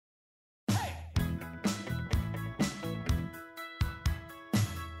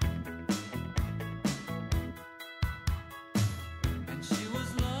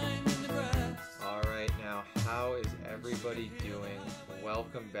How is everybody doing?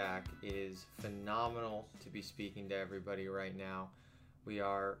 Welcome back. It is phenomenal to be speaking to everybody right now. We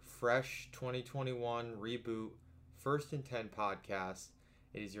are fresh 2021 reboot, First and 10 podcast.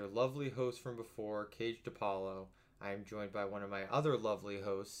 It is your lovely host from before, Cage DePaulo. I am joined by one of my other lovely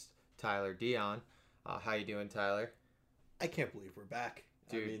hosts, Tyler Dion. How you doing, Tyler? I can't believe we're back.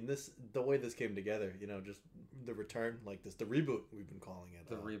 Dude. I mean, the way this came together, just the return, the reboot we've been calling it.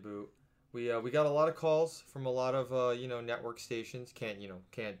 The reboot. We got a lot of calls from a lot of network stations.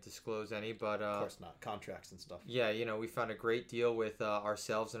 Can't disclose any, but of course not, contracts and stuff. Yeah, we found a great deal with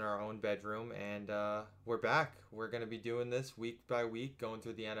ourselves in our own bedroom, and we're back. We're gonna be doing this week by week, going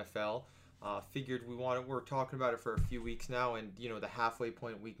through the NFL. Figured we're talking about it for a few weeks now, and the halfway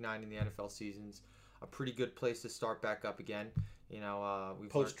point, week 9 in the NFL season's a pretty good place to start back up again. We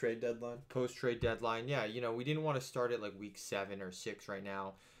post trade deadline. Post trade deadline, yeah. We didn't want to start at like week 7 or 6 right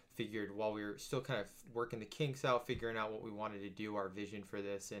now. Figured while we were still kind of working the kinks out, figuring out what we wanted to do, our vision for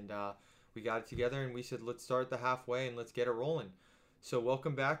this, and we got it together and we said, let's start the halfway and let's get it rolling. So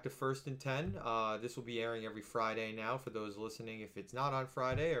welcome back to First and 10. This will be airing every Friday now for those listening. If it's not on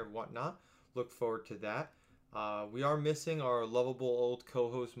Friday or whatnot, look forward to that. We are missing our lovable old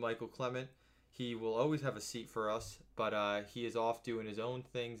co-host, Michael Clement. He will always have a seat for us, but he is off doing his own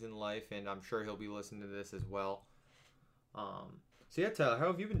things in life, and I'm sure he'll be listening to this as well. So yeah, Tyler, how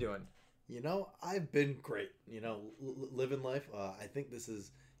have you been doing? I've been great. Living life. I think this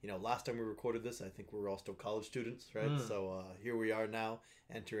is, last time we recorded this, I think we were all still college students, right? So here we are now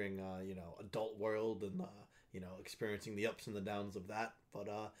entering, adult world and, experiencing the ups and the downs of that. But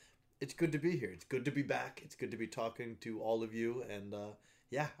it's good to be here. It's good to be back. It's good to be talking to all of you. And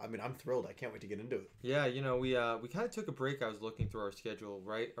yeah, I mean, I'm thrilled. I can't wait to get into it. Yeah, we kind of took a break. I was looking through our schedule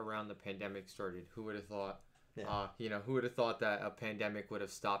right around the pandemic started. Who would have thought? Yeah. Who would have thought that a pandemic would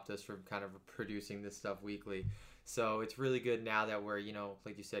have stopped us from kind of producing this stuff weekly? So it's really good now that we're,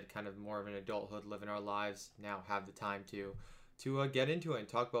 like you said, kind of more of an adulthood, living our lives, now have the time to get into it and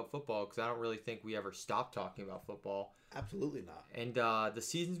talk about football, because I don't really think we ever stopped talking about football. Absolutely not. And the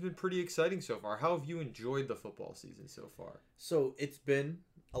season's been pretty exciting so far. How have you enjoyed the football season so far? So it's been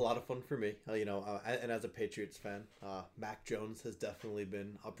a lot of fun for me, and as a Patriots fan, Mac Jones has definitely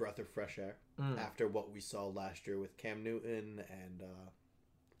been a breath of fresh air after what we saw last year with Cam Newton, and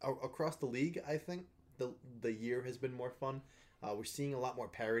across the league, I think the year has been more fun. We're seeing a lot more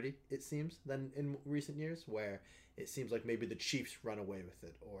parity, it seems, than in recent years, where it seems like maybe the Chiefs run away with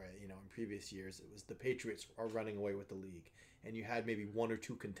it, or in previous years it was the Patriots are running away with the league, and you had maybe one or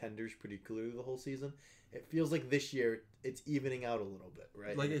two contenders pretty clearly the whole season. It feels like this year it's evening out a little bit,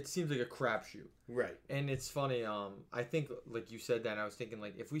 right? Like it seems like a crapshoot, right? And it's funny. I think like you said that, and I was thinking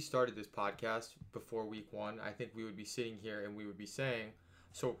like if we started this podcast before week 1, I think we would be sitting here and we would be saying,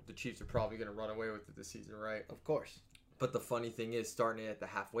 so the Chiefs are probably going to run away with it this season, right? Of course. But the funny thing is, starting at the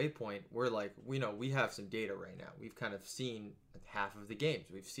halfway point, we're like, we have some data right now. We've kind of seen half of the games.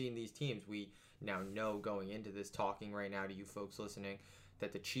 We've seen these teams. We now know going into this, talking right now to you folks listening,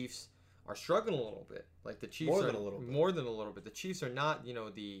 that the Chiefs are struggling a little bit. Like the Chiefs more than a little bit. The Chiefs are not,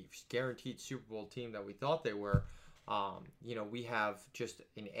 the guaranteed Super Bowl team that we thought they were. We have just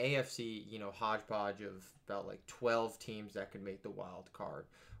an AFC, hodgepodge of about like 12 teams that could make the wild card.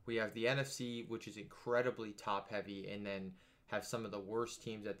 We have the NFC, which is incredibly top heavy, and then have some of the worst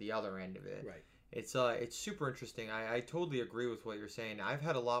teams at the other end of it. Right. It's super interesting. I totally agree with what you're saying. I've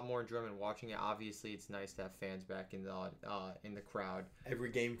had a lot more enjoyment watching it. Obviously, it's nice to have fans back in the crowd.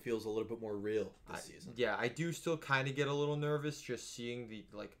 Every game feels a little bit more real this season. Yeah, I do still kind of get a little nervous just seeing the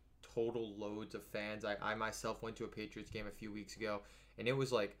total loads of fans. I myself went to a Patriots game a few weeks ago, and it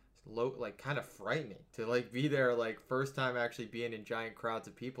was kind of frightening to be there, first time actually being in giant crowds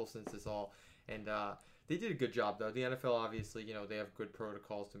of people since this all. And they did a good job though. The NFL obviously, they have good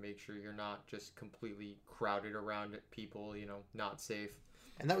protocols to make sure you're not just completely crowded around people, not safe.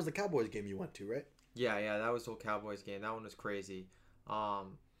 And that was the Cowboys game you went to, right? Yeah, that was the Cowboys game. That one was crazy.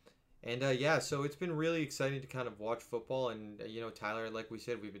 So it's been really exciting to kind of watch football, and Tyler, like we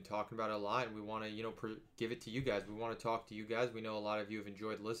said, we've been talking about it a lot, and we want to give it to you guys. We want to talk to you guys. We know a lot of you have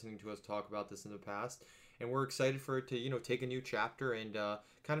enjoyed listening to us talk about this in the past, and we're excited for it to take a new chapter and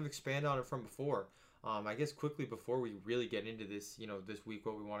kind of expand on it from before. I guess quickly before we really get into this, this week,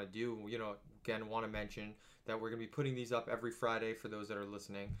 what we want to do, again, want to mention that we're going to be putting these up every Friday for those that are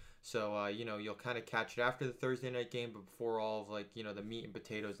listening. So, you'll kind of catch it after the Thursday night game, but before all of the meat and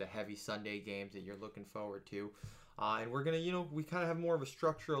potatoes, the heavy Sunday games that you're looking forward to. And we're going to, we kind of have more of a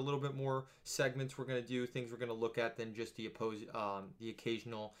structure, a little bit more segments we're going to do, things we're going to look at than just the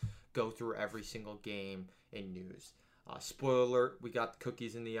occasional go through every single game in news. Spoiler alert, we got the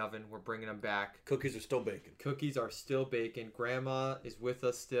cookies in the oven. We're bringing them back. Cookies are still baking. Cookies are still baking. Grandma is with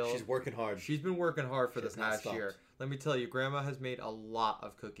us still. She's working hard. She's been working hard for the past year. Let me tell you, Grandma has made a lot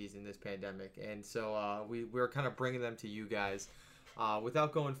of cookies in this pandemic. And so we're kind of bringing them to you guys.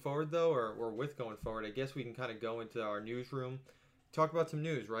 Without going forward, though, or with going forward, I guess we can kind of go into our newsroom, talk about some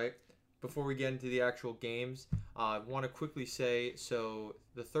news, right? Before we get into the actual games, I want to quickly say, so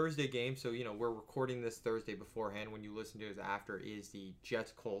the Thursday game, so, we're recording this Thursday beforehand. When you listen to it after is the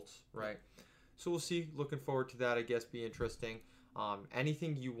Jets-Colts, right? So we'll see. Looking forward to that, I guess, be interesting.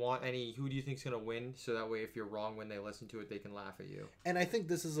 Anything you want, who do you think's going to win? So that way, if you're wrong when they listen to it, they can laugh at you. And I think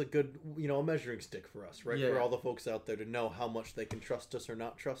this is a good, a measuring stick for us, right? For all the folks out there to know how much they can trust us or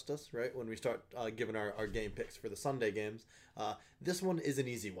not trust us, right? When we start giving our game picks for the Sunday games. This one is an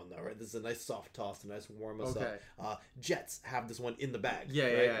easy one, though, right? This is a nice soft toss, a nice warm us up. Jets have this one in the bag.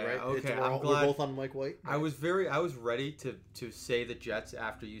 Right? Okay, we're both on Mike White. Right? I was ready to say the Jets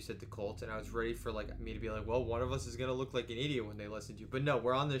after you said the Colts, and I was ready for me to be like, well, one of us is gonna look like an idiot when they listen to you. But no,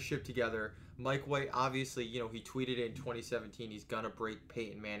 we're on this ship together. Mike White, obviously, he tweeted in 2017 he's gonna break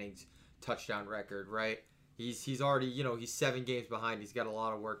Peyton Manning's touchdown record, right? He's already, he's 7 games behind. He's got a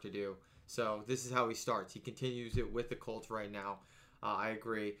lot of work to do. So this is how he starts. He continues it with the Colts right now. I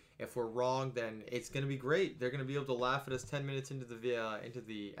agree. If we're wrong, then it's going to be great. They're going to be able to laugh at us 10 minutes into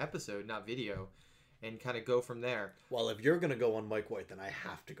the episode, not video, and kind of go from there. Well, if you're going to go on Mike White, then I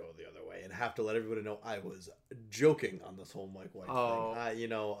have to go the other way and have to let everybody know I was joking on this whole Mike White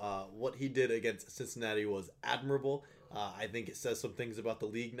thing. What he did against Cincinnati was admirable. I think it says some things about the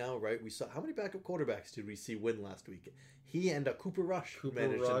league now, right? We saw how many backup quarterbacks did we see win last week? He and Cooper Rush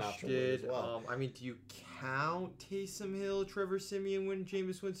managed to knock them as well. Do you count Taysom Hill, Trevor Siemian when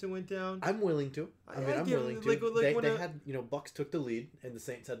Jameis Winston went down? I'm willing to. I'm willing to. They had, Bucks took the lead, and the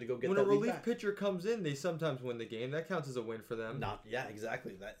Saints had to go get that lead back. When a relief pitcher comes in, they sometimes win the game. That counts as a win for them.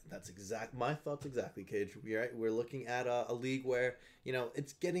 Exactly. That's my thoughts exactly, Cage. We're looking at a league where,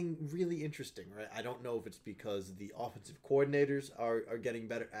 it's getting really interesting, right? I don't know if it's because the offensive coordinators are getting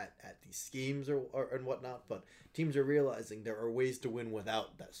better at these schemes or and whatnot, but teams are realizing there are ways to win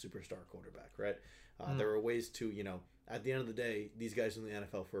without that superstar quarterback, right? There are ways to, at the end of the day, these guys are in the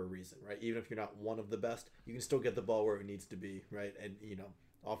NFL for a reason, right? Even if you're not one of the best, you can still get the ball where it needs to be, right? And,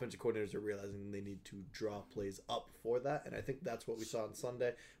 offensive coordinators are realizing they need to draw plays up for that, and I think that's what we saw on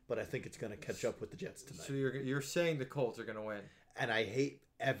Sunday, but I think it's going to catch up with the Jets tonight. So you're saying the Colts are going to win? And I hate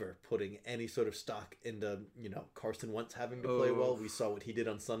ever putting any sort of stock into, Carson Wentz having to play well. We saw what he did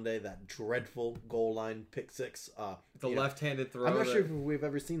on Sunday, that dreadful goal line pick six. The left-handed throw. I'm not sure if we've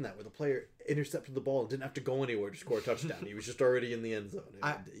ever seen that, where the player intercepted the ball and didn't have to go anywhere to score a touchdown. He was just already in the end zone.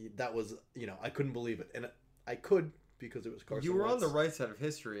 That was, I couldn't believe it. And I could, because it was Carson You were Wentz. on the right side of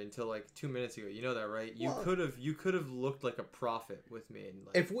history until 2 minutes ago. You know that, right? You could have looked like a prophet with me. And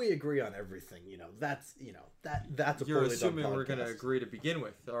if we agree on everything, that's that's a You're assuming we're going to agree to begin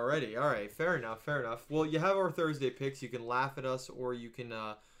with already. All right, fair enough. Well, you have our Thursday picks. You can laugh at us, or you can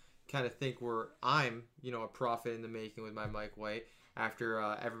kind of think I'm a prophet in the making with my Mike White after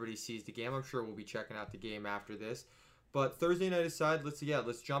everybody sees the game. I'm sure we'll be checking out the game after this. But Thursday night aside,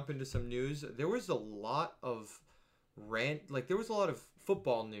 let's jump into some news. There was a lot of there was a lot of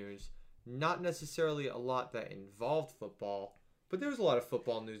football news, not necessarily a lot that involved football, but there was a lot of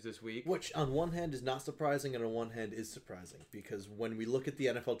football news this week. Which on one hand is not surprising and on one hand is surprising, because when we look at the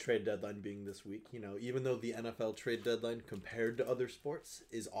NFL trade deadline being this week, even though the NFL trade deadline compared to other sports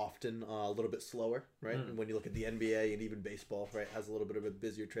is often a little bit slower, right? And when you look at the NBA and even baseball, right, has a little bit of a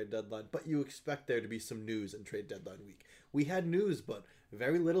busier trade deadline, but you expect there to be some news in trade deadline week. We had news, but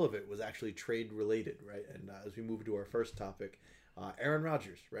very little of it was actually trade related, right? And as we move to our first topic, Aaron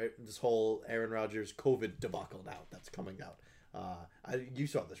Rodgers, right? This whole Aaron Rodgers COVID debacle now that's coming out. You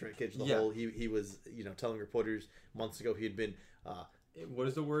saw this, right, Cage? Whole he was telling reporters months ago he had been what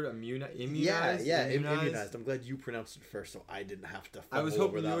is the word? Immunized? Immunized. I'm glad you pronounced it first, so I didn't have to. I was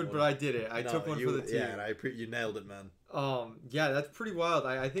hoping you would, but I did it. I took one for the team. Yeah, and you nailed it, man. That's pretty wild.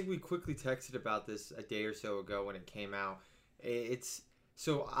 I think we quickly texted about this a day or so ago when it came out.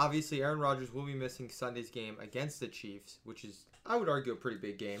 So obviously Aaron Rodgers will be missing Sunday's game against the Chiefs, which is, I would argue, a pretty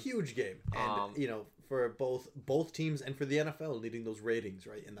big game. Huge game. And, for both teams and for the NFL leading those ratings,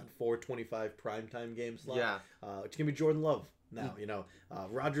 right, in that 4:25 primetime game slot. Yeah. It's going to be Jordan Love now,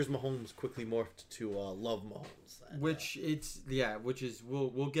 Rodgers Mahomes quickly morphed to Love Mahomes. Which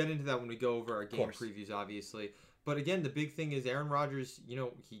we'll get into that when we go over our game previews, obviously. But again, the big thing is Aaron Rodgers, he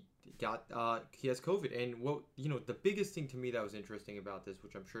has COVID. And the biggest thing to me that was interesting about this,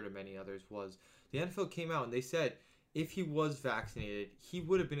 which I'm sure to many others, was the NFL came out and they said if he was vaccinated, he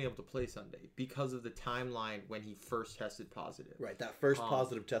would have been able to play Sunday because of the timeline when he first tested positive. Right, that first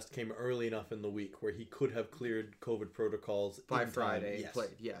positive test came early enough in the week where he could have cleared COVID protocols by Friday. Yes. Played,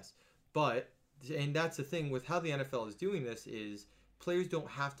 yes. But, and that's the thing with how the NFL is doing this is players don't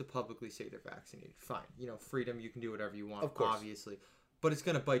have to publicly say they're vaccinated. Fine, freedom, you can do whatever you want, of course. Obviously. But it's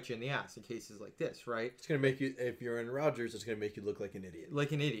going to bite you in the ass in cases like this, right? It's going to make you, if you're Aaron Rodgers, it's going to make you look like an idiot.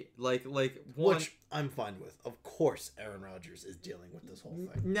 Like an idiot. Like Which I'm fine with. Of course Aaron Rodgers is dealing with this whole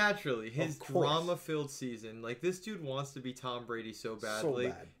thing. Naturally. His drama-filled season. Like, this dude wants to be Tom Brady so badly. So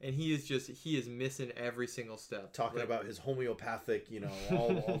bad. And he is missing every single step. Talking about his homeopathic,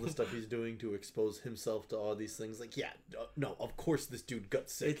 all the stuff he's doing to expose himself to all these things. Like, no, of course this dude got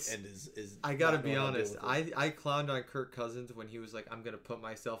sick and is I gotta be honest. I clowned on Kirk Cousins when he was like, I'm gonna put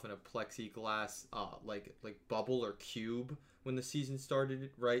myself in a plexiglass like bubble or cube when the season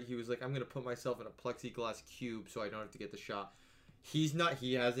started, right? He was like, I'm gonna put myself in a plexiglass cube so I don't have to get the shot. He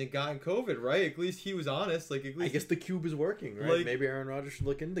hasn't gotten COVID, right? At least he was honest. Like, at least I guess the cube is working, right? Like, maybe Aaron Rodgers should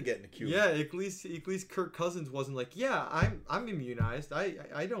look into getting a cube. Yeah, at least Kirk Cousins wasn't like, yeah, I'm immunized. I'm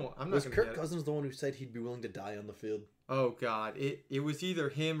not. Was Kirk Cousins the one who said he'd be willing to die on the field? Oh God, it was either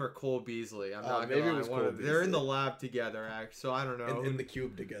him or Cole Beasley. I'm not maybe it was Cole Beasley. They're in the lab together, so I don't know. In the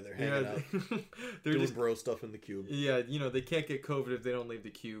cube together, hanging out. They're doing bro stuff in the cube. Yeah, they can't get COVID if they don't leave the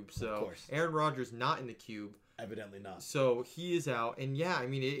cube. So of course. Aaron Rodgers not in the cube. Evidently not. So he is out, and yeah, I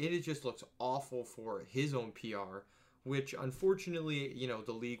mean, it just looks awful for his own PR, which unfortunately,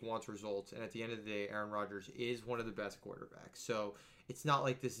 the league wants results, and at the end of the day, Aaron Rodgers is one of the best quarterbacks. So it's not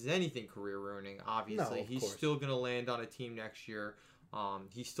like this is anything career ruining. Obviously, no, he's still going to land on a team next year.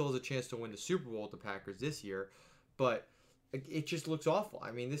 He still has a chance to win the Super Bowl with the Packers this year, but it just looks awful.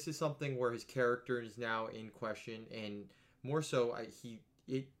 I mean, this is something where his character is now in question, and more so,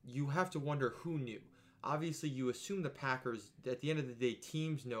 you have to wonder who knew. Obviously, you assume the Packers, at the end of the day,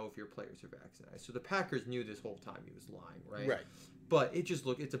 teams know if your players are vaccinated. So the Packers knew this whole time he was lying, right? Right. But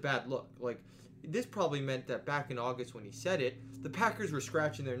it's a bad look. Like, this probably meant that back in August when he said it, the Packers were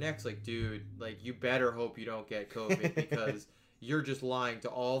scratching their necks like, dude, like, you better hope you don't get COVID because you're just lying to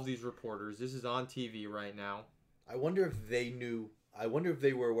all of these reporters. This is on TV right now. I wonder if they knew. I wonder if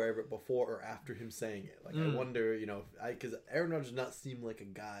they were aware of it before or after him saying it. Like, I wonder, because Aaron Rodgers does not seem like a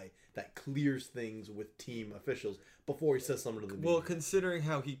guy that clears things with team officials before he says something to the media. Well, considering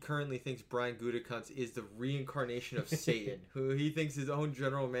how he currently thinks Brian Gutekunst is the reincarnation of Satan, who he thinks his own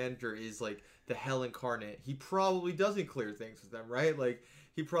general manager is like the hell incarnate, he probably doesn't clear things with them, right? Like,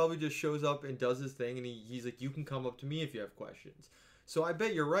 he probably just shows up and does his thing, and he's like, you can come up to me if you have questions. So I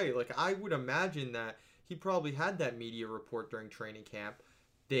bet you're right. Like, I would imagine that he probably had that media report during training camp.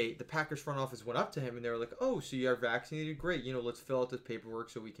 The Packers front office went up to him and they were like, oh, so you are vaccinated? Great. Let's fill out this paperwork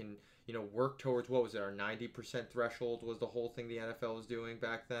so we can, work towards, what was it, our 90% threshold was the whole thing the NFL was doing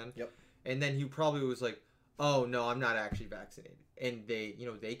back then. Yep. And then he probably was like, oh, no, I'm not actually vaccinated. And they,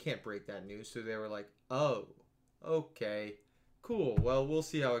 they can't break that news. So they were like, oh, okay. Cool. Well, we'll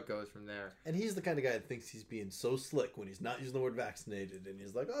see how it goes from there. And he's the kind of guy that thinks he's being so slick when he's not using the word vaccinated, and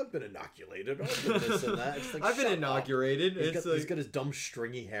he's like, oh, "I've been inoculated. I've been this and that." It's like, I've been inaugurated. He's got his dumb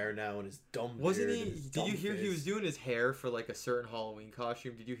stringy hair now and his dumb. Wasn't beard he? Did you hear he was doing his hair for like a certain Halloween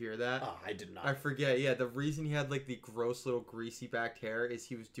costume? Did you hear that? Oh, I did not. I forget. Yeah, the reason he had like the gross little greasy backed hair is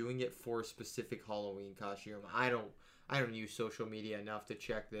he was doing it for a specific Halloween costume. I don't use social media enough to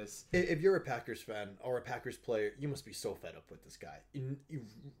check this. If you're a Packers fan or a Packers player, you must be so fed up with this guy.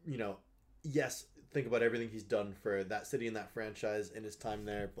 Yes, think about everything he's done for that city and that franchise in his time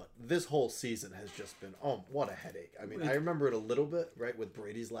there, but this whole season has just been, oh, what a headache. I mean, I remember it a little bit, right, with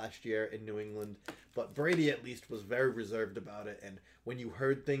Brady's last year in New England, but Brady at least was very reserved about it, and when you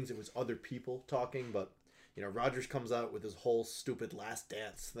heard things, it was other people talking, but Rodgers comes out with his whole stupid last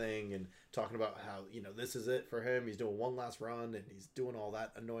dance thing and talking about how, this is it for him. He's doing one last run and he's doing all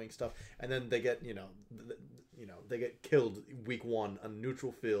that annoying stuff. And then they get, they get killed week 1 on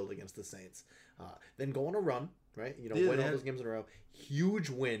neutral field against the Saints. Then go on a run, right? Win all those games in a row.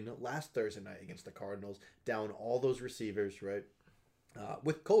 Huge win last Thursday night against the Cardinals. Down all those receivers, right?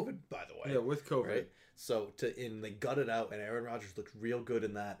 With COVID, by the way. Yeah, with COVID. Right? So they gut it out, and Aaron Rodgers looked real good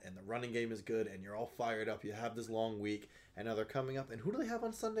in that, and the running game is good, and you're all fired up. You have this long week, and now they're coming up. And who do they have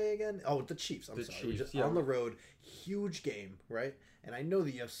on Sunday again? Oh, the Chiefs. I'm sorry. Chiefs, on the road, huge game, right? And I know that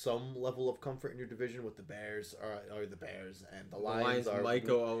you have some level of comfort in your division with the Bears, or the Bears, and the Lions are might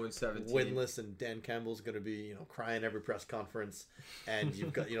go 0-17, winless, and Dan Campbell's going to be crying every press conference, and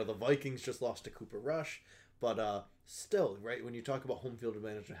you've got the Vikings just lost to Cooper Rush. But still, right, when you talk about home field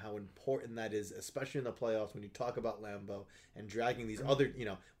advantage and how important that is, especially in the playoffs, when you talk about Lambeau and dragging these other,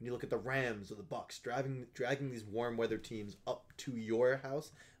 when you look at the Rams or the Bucks, dragging these warm weather teams up to your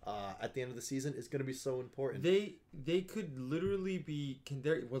house at the end of the season is going to be so important. They could literally be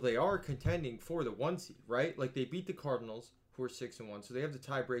they are contending for the 1 seed, right? Like they beat the Cardinals, who are 6-1, so they have the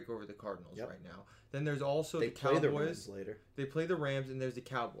tiebreak over the Cardinals right now. Then there's also the Cowboys. They play the Rams later. They play the Rams, and there's the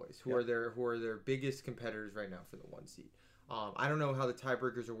Cowboys, who are their biggest competitors right now for the 1 seed. I don't know how the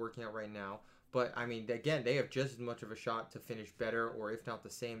tiebreakers are working out right now, but I mean, again, they have just as much of a shot to finish better, or if not the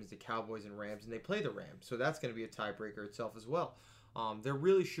same as the Cowboys and Rams, and they play the Rams, so that's going to be a tiebreaker itself as well. They're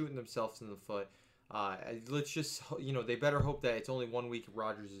really shooting themselves in the foot. Let's just, they better hope that it's only 1 week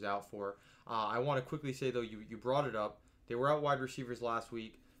Rodgers is out for. I want to quickly say, though, you brought it up. They were out wide receivers last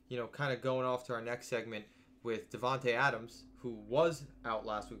week. Kind of going off to our next segment with Davante Adams, who was out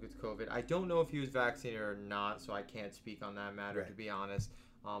last week with COVID. I don't know if he was vaccinated or not, so I can't speak on that matter, to be honest.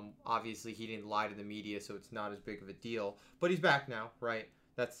 Obviously, he didn't lie to the media, so it's not as big of a deal. But he's back now, right?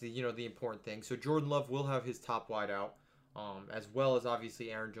 That's the important thing. So Jordan Love will have his top wide out, as well as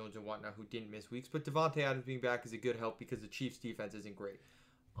obviously Aaron Jones and whatnot, who didn't miss weeks. But Davante Adams being back is a good help because the Chiefs' defense isn't great.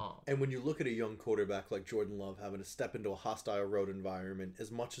 And when you look at a young quarterback like Jordan Love having to step into a hostile road environment,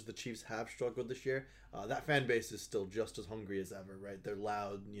 as much as the Chiefs have struggled this year, that fan base is still just as hungry as ever, right? They're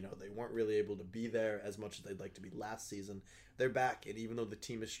loud. They weren't really able to be there as much as they'd like to be last season. They're back, and even though the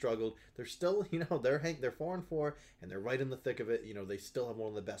team has struggled, they're still, they're 4-4, and they're right in the thick of it. They still have one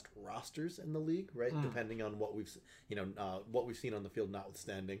of the best rosters in the league, right? Depending on what we've seen on the field,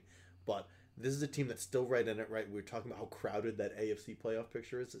 notwithstanding, but. This is a team that's still right in it, right? We were talking about how crowded that AFC playoff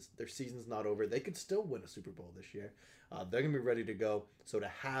picture is. Their season's not over. They could still win a Super Bowl this year. They're going to be ready to go. So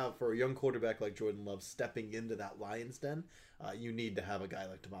for a young quarterback like Jordan Love stepping into that Lions den, you need to have a guy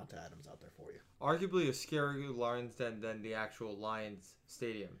like Davante Adams out there for you. Arguably a scarier Lions den than the actual Lions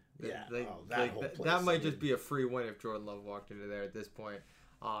stadium. Yeah, that might just be a free win if Jordan Love walked into there at this point.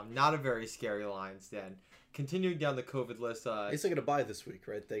 Not a very scary Lions den. Continuing down the COVID list, he's going to buy this week,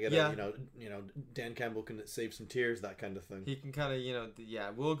 right? They got to, Dan Campbell can save some tears, that kind of thing. He can kind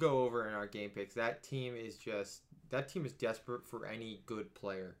of, we'll go over in our game picks. That team is desperate for any good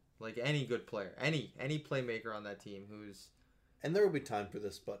player, like any good player, any playmaker on that team who's. And there will be time for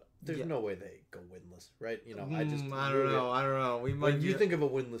this, but there's no way they go winless, right? I don't know. We might. When you think of a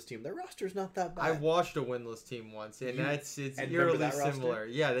winless team, their roster's not that bad. I watched a winless team once, and it's eerily similar.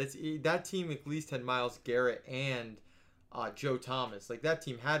 Yeah, that team at least had Myles Garrett and Joe Thomas. Like that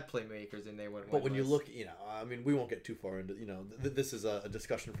team had playmakers, and they went winless. But when you look, we won't get too far into, this is a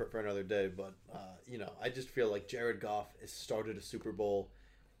discussion for another day. But I just feel like Jared Goff has started a Super Bowl,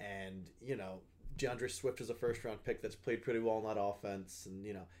 and DeAndre Swift is a first-round pick that's played pretty well in that offense, and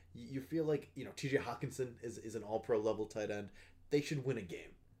you feel like T.J. Hawkinson is an All-Pro level tight end. They should win a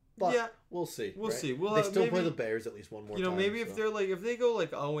game, but we'll see. We'll see. They still play the Bears at least one more time. Maybe if they go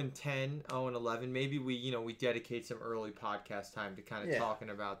like 0-10, 0-11, maybe we dedicate some early podcast time to kind of talking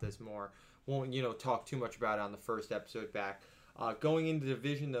about this more. Won't talk too much about it on the first episode back. Going into the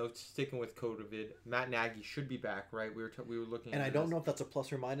division, though, sticking with COVID, Matt Nagy should be back, right? We were looking. And I don't know if that's a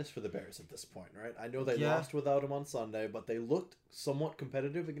plus or minus for the Bears at this point, right? I know they lost without him on Sunday, but they looked somewhat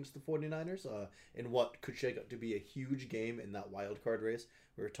competitive against the 49ers in what could shake up to be a huge game in that wild card race.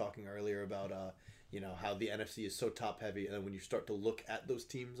 We were talking earlier about how the NFC is so top heavy, and then when you start to look at those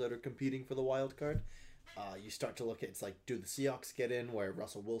teams that are competing for the wild card. You start to look at, it's like, do the Seahawks get in where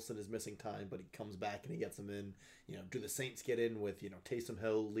Russell Wilson is missing time, but he comes back and he gets them in? Do the Saints get in with, Taysom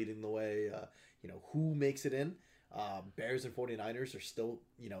Hill leading the way? Who makes it in? Bears and 49ers are still,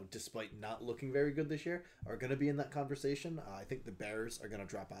 despite not looking very good this year, are going to be in that conversation. I think the Bears are going to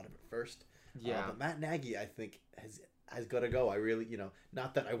drop out of it first. Yeah. But Matt Nagy, I think, has got to go. I really,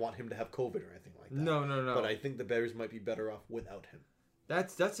 not that I want him to have COVID or anything like that. No. But I think the Bears might be better off without him.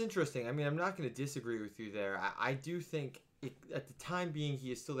 That's interesting. I mean, I'm not going to disagree with you there. I do think at the time being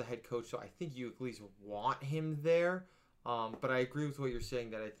he is still the head coach, so I think you at least want him there. But I agree with what you're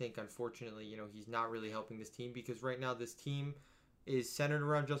saying that I think, unfortunately, he's not really helping this team because right now this team is centered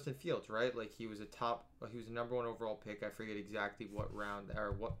around Justin Fields, right? Like he was a number 1 overall pick. I forget exactly what round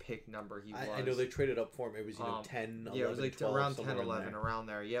or what pick number he was. I know they traded up for him. It was 10, 11, yeah, it was like 12, around 10, 11, around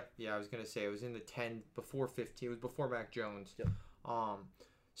there. Yep. Yeah, I was going to say it was in the 10 before 15. It was before Mac Jones. Yep.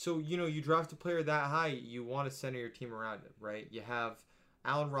 So, you draft a player that high, you want to center your team around it, right? You have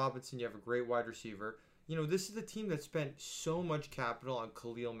Allen Robinson, you have a great wide receiver. This is the team that spent so much capital on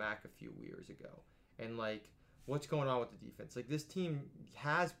Khalil Mack a few years ago. And, what's going on with the defense? This team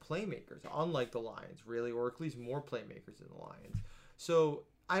has playmakers, unlike the Lions, really, or at least more playmakers than the Lions. So,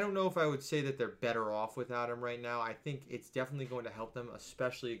 I don't know if I would say that they're better off without him right now. I think it's definitely going to help them,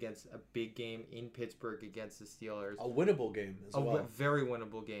 especially against a big game in Pittsburgh against the Steelers. A winnable game as well. A very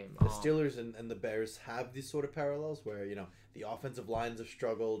winnable game. The Steelers and the Bears have these sort of parallels where, the offensive lines have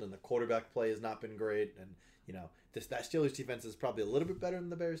struggled and the quarterback play has not been great. And, that Steelers defense is probably a little bit better than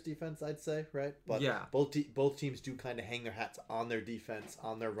the Bears defense, I'd say, right? But yeah. both teams do kind of hang their hats on their defense,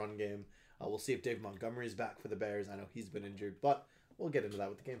 on their run game. We'll see if Dave Montgomery is back for the Bears. I know he's been injured, but we'll get into that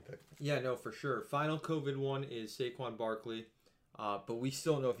with the game pick. Yeah, no, for sure. Final COVID one is Saquon Barkley, but we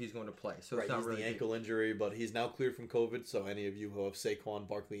still know if he's going to play. So right, it's not he's really the ankle injury, but he's now cleared from COVID. So any of you who have Saquon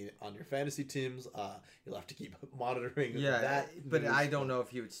Barkley on your fantasy teams, you'll have to keep monitoring that. But I don't know if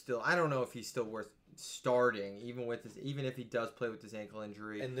he would still. I don't know if he's still worth starting, even if he does play with his ankle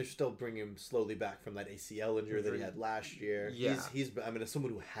injury. And they're still bringing him slowly back from that ACL injury that he had last year. Yeah, he's as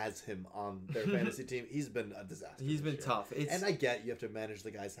someone who has him on their fantasy team, he's been a disaster. He's been tough. And I get you have to manage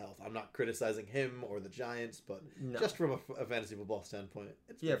the guy's health. I'm not criticizing him or the Giants, but just from a fantasy football standpoint,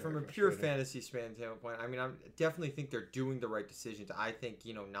 it's from a pure fantasy standpoint. I mean, I definitely think they're doing the right decisions. I think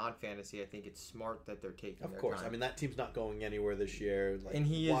non-fantasy. I think it's smart that they're taking. Of course, time. I mean that team's not going anywhere this year. And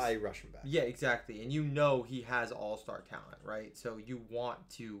why rush him back? Yeah, exactly. And he has all-star talent, right? So you want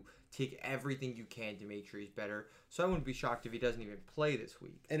to take everything you can to make sure he's better. So I wouldn't be shocked if he doesn't even play this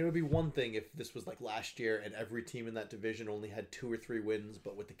week. And it would be one thing if this was like last year and every team in that division only had 2 or 3 wins.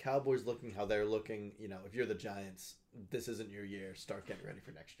 But with the Cowboys looking how they're looking, if you're the Giants, this isn't your year. Start getting ready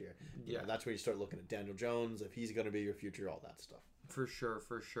for next year. That's where you start looking at Daniel Jones, if he's going to be your future, all that stuff. For sure.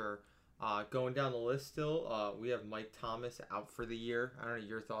 Going down the list still, we have Mike Thomas out for the year. I don't know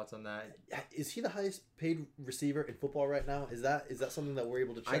your thoughts on that. Is he the highest paid receiver in football right now? Is that something that we're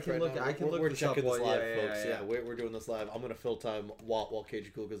able to check now? I can look we're this checking up this live, yeah, folks. Yeah. We're doing this live. I'm going to fill time while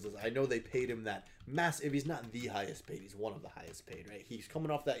Cage Cool because I know they paid him that massive. He's not the highest paid. He's one of the highest paid, right? He's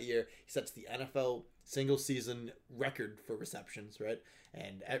coming off that year. He sets the NFL single season record for receptions, right?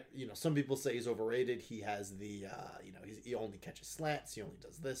 And some people say he's overrated. He has the he only catches slants. He only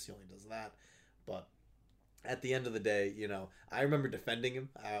does this. He only does that. But at the end of the day, I remember defending him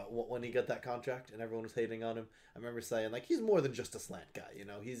when he got that contract and everyone was hating on him. I remember saying, he's more than just a slant guy.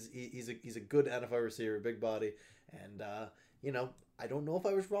 He's a good NFL receiver, big body. And, I don't know if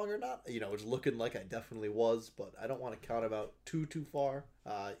I was wrong or not. It was looking like I definitely was, but I don't want to count him out too far,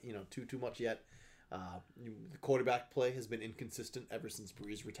 too much yet. The quarterback play has been inconsistent ever since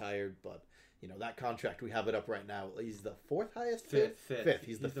Breeze retired, but that contract, we have it up right now. He's the 4th highest? Fifth.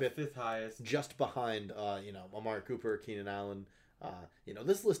 He's the fifth highest. Just behind, Amari Cooper, Keenan Allen.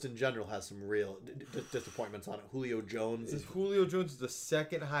 This list in general has some real disappointments on it. Julio Jones is the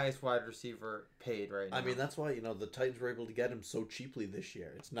 2nd highest wide receiver paid right now. I mean, that's why, the Titans were able to get him so cheaply this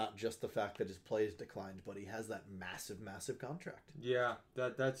year. It's not just the fact that his play has declined, but he has that massive contract. Yeah,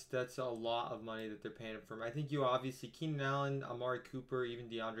 that's a lot of money that they're paying him for. I think obviously Keenan Allen, Amari Cooper, even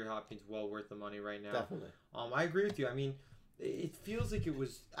DeAndre Hopkins, well worth the money right now. Definitely. I agree with you. I mean, it feels like it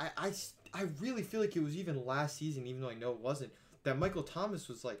was. I really feel like it was even last season, even though I know it wasn't. That Michael Thomas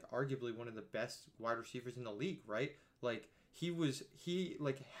was arguably one of the best wide receivers in the league, right? He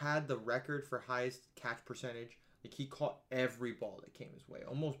had the record for highest catch percentage. He caught every ball that came his way.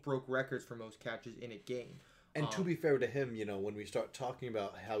 Almost broke records for most catches in a game. And to be fair to him, when we start talking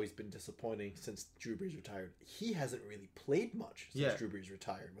about how he's been disappointing since Drew Brees retired, he hasn't really played much since Drew Brees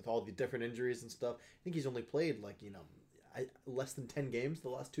retired with all the different injuries and stuff. I think he's only played less than 10 games the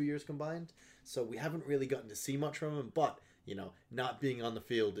last 2 years combined. So we haven't really gotten to see much from him, but not being on the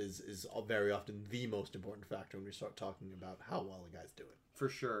field is very often the most important factor when we start talking about how well a guy's doing. For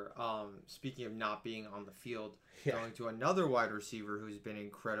sure. Speaking of not being on the field, going to another wide receiver who's been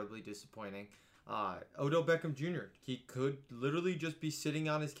incredibly disappointing, Odell Beckham Jr. He could literally just be sitting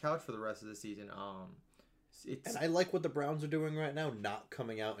on his couch for the rest of the season. And I like what the Browns are doing right now, not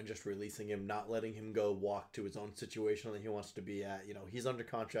coming out and just releasing him, not letting him go walk to his own situation that he wants to be at. He's under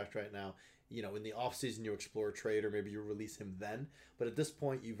contract right now. In the offseason, you explore a trade or maybe you release him then. But at this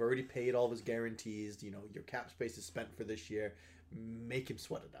point, you've already paid all of his guarantees. Your cap space is spent for this year. Make him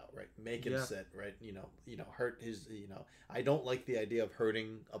sweat it out, right? Make him sit, right? Hurt his, I don't like the idea of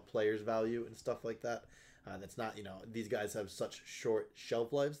hurting a player's value and stuff like that. That's not, these guys have such short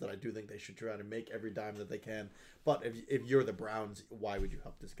shelf lives that I do think they should try to make every dime that they can. But if you're the Browns, why would you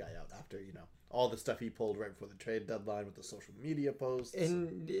help this guy out after, all the stuff he pulled right before the trade deadline with the social media posts?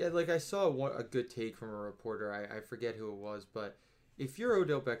 And I saw a good take from a reporter. I forget who it was, but if you're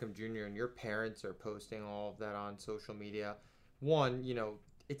Odell Beckham Jr. and your parents are posting all of that on social media, one,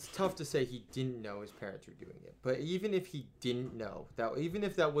 it's tough to say he didn't know his parents were doing it. But even if he didn't know, even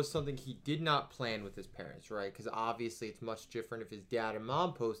if that was something he did not plan with his parents, right? Because obviously it's much different if his dad and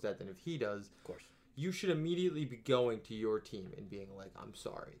mom post that than if he does. Of course. You should immediately be going to your team and being like, I'm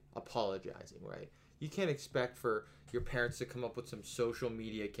sorry, apologizing, right? You can't expect for your parents to come up with some social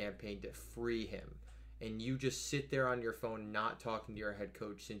media campaign to free him, and you just sit there on your phone not talking to your head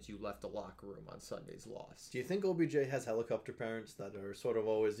coach since you left the locker room on Sunday's loss. Do you think OBJ has helicopter parents that are sort of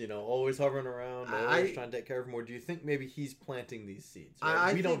always, always hovering around, always trying to take care of him, or do you think maybe he's planting these seeds?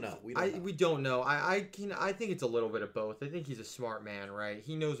 Right? We don't know. We don't know. I think it's a little bit of both. I think he's a smart man, right?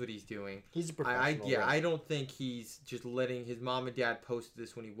 He knows what he's doing. He's a professional. Right? I don't think he's just letting his mom and dad post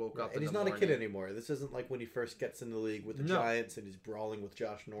this when he woke up. And he's not a kid anymore. This isn't like when he first gets in the league with the Giants and he's brawling with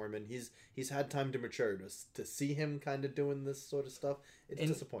Josh Norman. He's had time to mature. To see him kind of doing this sort of stuff, it's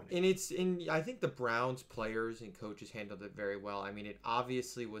disappointing. And I think the Browns players and coaches handled it very well. I mean, it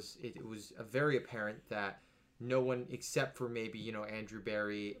obviously was very apparent that no one except for maybe Andrew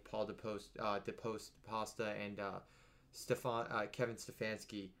Berry, Paul DePosta, and Kevin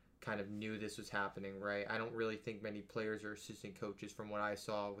Stefanski kind of knew this was happening, right? I don't really think many players or assistant coaches, from what I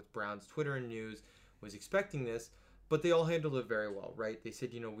saw with Browns Twitter and news, was expecting this. But they all handled it very well, right? They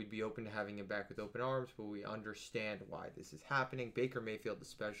said, we'd be open to having him back with open arms, but we understand why this is happening. Baker Mayfield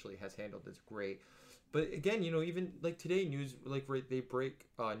especially has handled this great. But again, even like today, news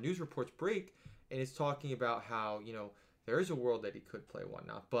reports break, and it's talking about how, there is a world that he could play,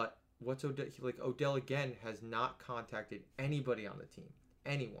 whatnot. But Odell again has not contacted anybody on the team,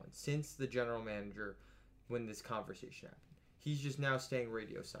 anyone, since the general manager when this conversation happened. He's just now staying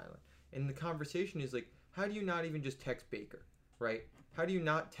radio silent. And the conversation is like, how do you not even just text Baker, right? How do you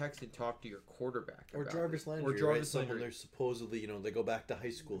not text and talk to your quarterback or Jarvis Landry, right? Someone they're supposedly, they go back to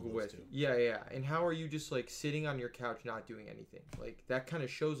high school with. Yeah. And how are you just like sitting on your couch not doing anything? Like that kind of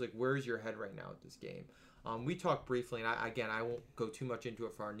shows like where's your head right now at this game. We talked briefly, and I won't go too much into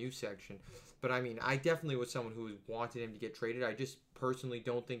it for our news section, but I mean, I definitely was someone who wanted him to get traded. I just personally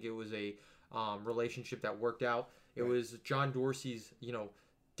don't think it was a relationship that worked out. It was John Dorsey's,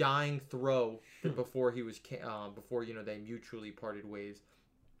 dying throw before he was they mutually parted ways.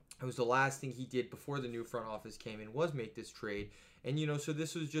 It was the last thing he did before the new front office came in was make this trade. And so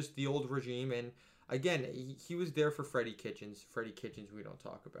this was just the old regime, and again he was there for Freddie Kitchens we don't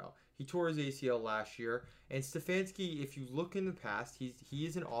talk about. He tore his ACL last year, and Stefanski, if you look in the past, he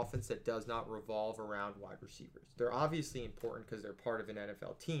is an offense that does not revolve around wide receivers. They're obviously important because they're part of an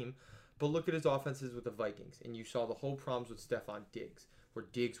NFL team, but look at his offenses with the Vikings, and you saw the whole problems with Stephon Diggs, where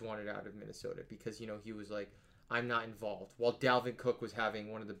Diggs wanted out of Minnesota because, he was like, I'm not involved, while Dalvin Cook was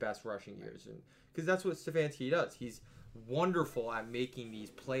having one of the best rushing years. And because that's what Stefanski does. He's wonderful at making these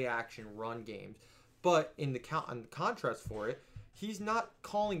play-action run games. But in the contrast for it, he's not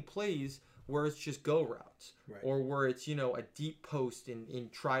calling plays where it's just go routes. Right. Or where it's, a deep post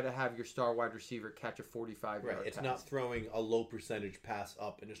and try to have your star wide receiver catch a 45-yard pass. It's not throwing a low percentage pass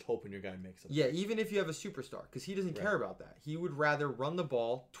up and just hoping your guy makes it. Yeah, even if you have a superstar, because he doesn't care about that. He would rather run the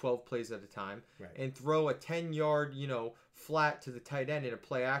ball 12 plays at a time and throw a 10-yard, flat to the tight end in a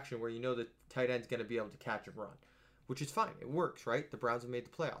play action where the tight end's going to be able to catch and run, which is fine. It works, right? The Browns have made the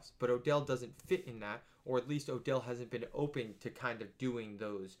playoffs. But Odell doesn't fit in that, or at least Odell hasn't been open to kind of doing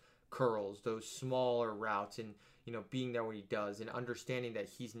those curls, those smaller routes, and being there when he does, and understanding that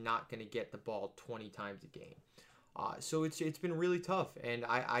he's not going to get the ball 20 times a game. So it's been really tough, and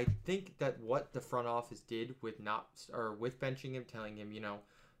I think that what the front office did with benching him, telling him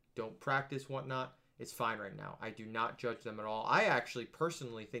don't practice, whatnot, it's fine right now. I do not judge them at all. I actually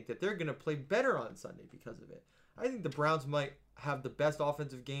personally think that they're going to play better on Sunday because of it. I think the Browns might have the best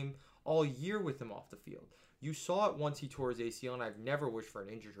offensive game all year with him off the field. You saw it once he tore his ACL, and I've never wished for an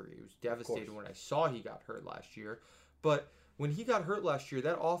injury. He was devastated when I saw he got hurt last year. But when he got hurt last year,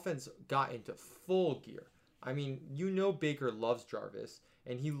 that offense got into full gear. I mean, Baker loves Jarvis,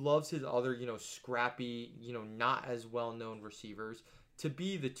 and he loves his other, scrappy, not as well-known receivers to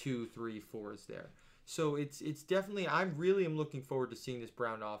be the 2, 3, 4s there. So it's definitely, I really am looking forward to seeing this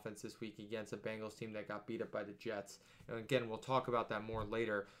Brown offense this week against a Bengals team that got beat up by the Jets. And again, we'll talk about that more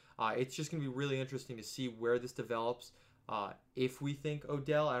later. It's just going to be really interesting to see where this develops. If we think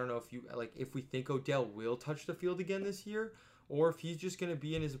Odell, I don't know if we think Odell will touch the field again this year, or if he's just going to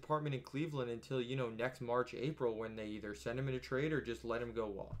be in his apartment in Cleveland until, next March, April, when they either send him in a trade or just let him go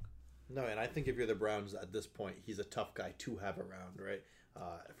walk. No, and I think if you're the Browns at this point, he's a tough guy to have around, right?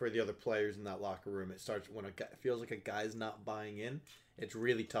 For the other players in that locker room, it starts when it feels like a guy's not buying in. It's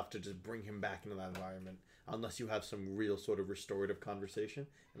really tough to just bring him back into that environment unless you have some real sort of restorative conversation.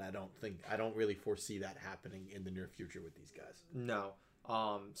 And I don't really foresee that happening in the near future with these guys. No.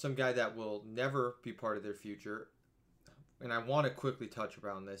 Some guy that will never be part of their future. And I want to quickly touch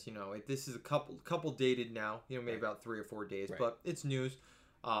around this. This is a couple dated now. Maybe about 3 or 4 days, Right. but it's news.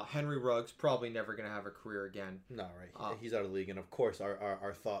 Henry Ruggs probably never going to have a career again. No, right. He's out of the league, and of course,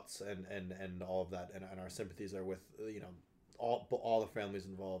 our thoughts and all of that, and our sympathies are with all the families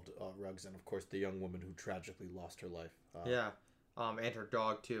involved, Ruggs, and of course the young woman who tragically lost her life. And her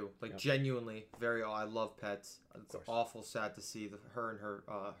dog too. Like, Yep. Genuinely, I love pets. It's awful sad to see her and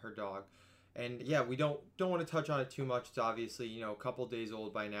her dog. And yeah, we don't want to touch on it too much. It's obviously a couple days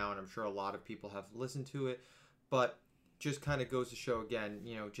old by now, and I'm sure a lot of people have listened to it. But just kind of goes to show again,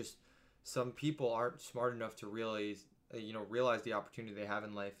 just some people aren't smart enough to realize the opportunity they have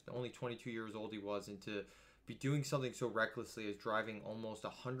in life. Only 22 years old he was, and to be doing something so recklessly as driving almost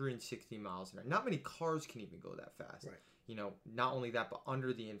 160 miles an hour. Not many cars can even go that fast. Right. Not only that, but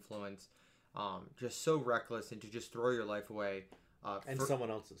under the influence, just so reckless, and to just throw your life away.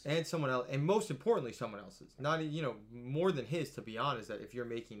 Someone else's. And someone else, and most importantly, someone else's. Not more than his, to be honest. That if you're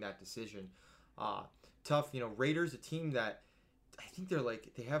making that decision, tough. Raiders, a team that I think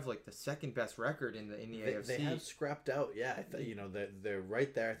they have like the second best record in the AFC. They have scrapped out. Yeah, they're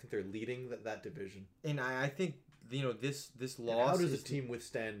right there. I think they're leading that division. And I think this loss. And how does a team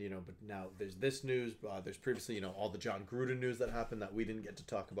withstand? But now there's this news. There's previously all the John Gruden news that happened that we didn't get to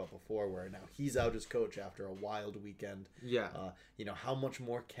talk about before, where now he's out as coach after a wild weekend. Yeah. How much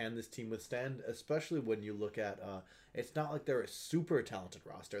more can this team withstand? Especially when you look at it's not like they're a super talented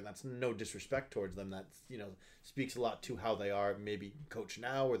roster, and that's no disrespect towards them. That's speaks a lot to how they are maybe coach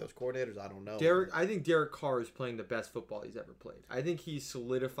now, or those coordinators. I don't know. I think Derek Carr is playing the best football he's ever played. I think he's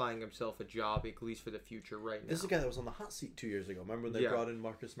solidifying himself a job, at least for the future right now. This is a guy that was on the hot seat 2 years ago. Remember when they brought in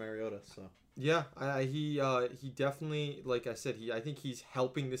Marcus Mariota? So yeah, he definitely, like I said, I think he's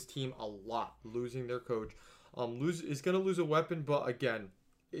helping this team a lot. Losing their coach, is going to lose a weapon, but again,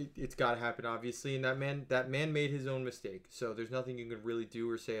 it's got to happen, obviously. And that man made his own mistake, so there's nothing you can really do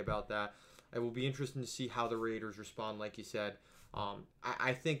or say about that. It will be interesting to see how the Raiders respond, like you said.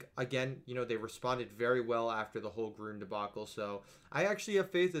 I think, again, they responded very well after the whole Gruden debacle. So I actually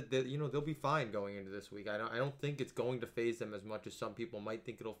have faith that they'll be fine going into this week. I don't think it's going to phase them as much as some people might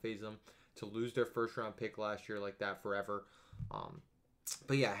think it'll phase them to lose their first round pick last year like that forever.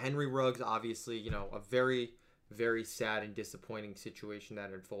 But yeah, Henry Ruggs, obviously, a very, very sad and disappointing situation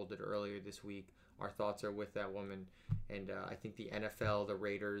that unfolded earlier this week. Our thoughts are with that woman, and I think the NFL, the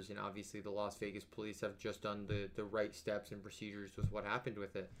Raiders, and obviously the Las Vegas police have just done the right steps and procedures with what happened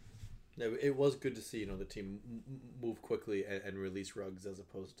with it. It was good to see the team move quickly and release Ruggs, as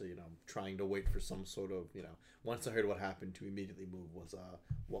opposed to trying to wait for some sort of once I heard what happened to immediately move was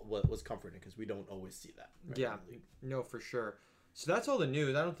what was comforting, because we don't always see that. Right? Yeah, no, for sure. So that's all the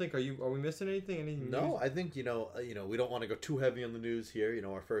news. I don't think are we missing anything? Anything? No, news? I think we don't want to go too heavy on the news here.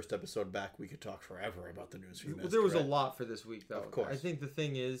 Our first episode back, we could talk forever about the news. Well, there was a lot for this week, though. Of course. I think the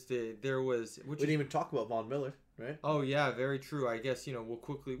thing is that there was. We didn't even talk about Von Miller, right? Oh yeah, very true. I guess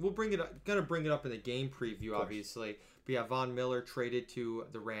we'll bring it up. Gonna bring it up in the game preview, obviously. But yeah, Von Miller traded to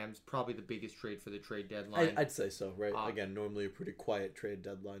the Rams, probably the biggest trade for the trade deadline. I'd say so, right? Again, normally a pretty quiet trade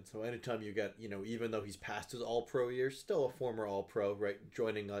deadline. So anytime you get, even though he's past his All-Pro year, still a former All-Pro, right?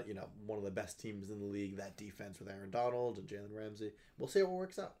 Joining, one of the best teams in the league, that defense with Aaron Donald and Jalen Ramsey. We'll see how it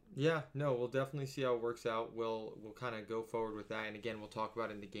works out. Yeah, no, we'll definitely see how it works out. We'll kind of go forward with that, and again, we'll talk about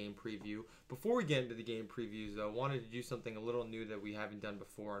it in the game preview. Before we get into the game previews, though, I wanted to do something a little new that we haven't done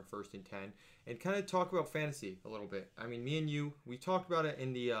before on First and 10, and kind of talk about fantasy a little bit. I mean, me and you, we talked about it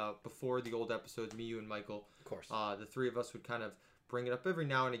in the before the old episodes. Me, you, and Michael. Of course. The three of us would kind of bring it up every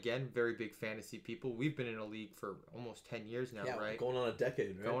now and again. Very big fantasy people. We've been in a league for almost 10 years now, right? Going on a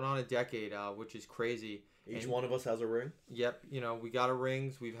decade, right? Going on a decade, which is crazy. Each one of us has a ring. Yep, we got our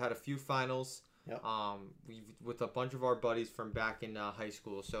rings. We've had a few finals. Yep. We've with a bunch of our buddies from back in high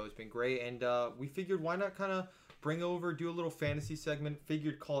school, so it's been great. And we figured, why not kind of do a little fantasy segment.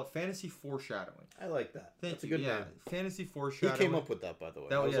 Figured call it fantasy foreshadowing. I like that. That's a good name. Fantasy foreshadowing. He came up with that, by the way.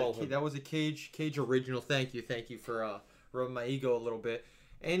 That was a Cage original. Thank you for rubbing my ego a little bit.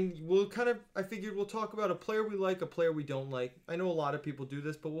 And I figured we'll talk about a player we like, a player we don't like. I know a lot of people do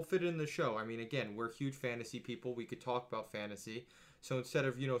this, but we'll fit it in the show. I mean, again, we're huge fantasy people. We could talk about fantasy. So instead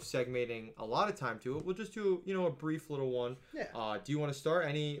of, segmenting a lot of time to it, we'll just do, a brief little one. Yeah. Do you want to start?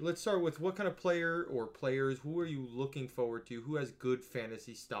 Let's start with what kind of player or players, who are you looking forward to? Who has good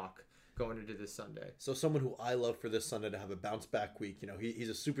fantasy stock going into this Sunday. So someone who I love for this Sunday to have a bounce back week. He's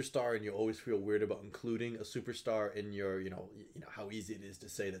a superstar, and you always feel weird about including a superstar in your, how easy it is to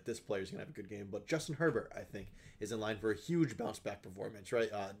say that this player's gonna have a good game. But Justin Herbert, I think, is in line for a huge bounce back performance, right?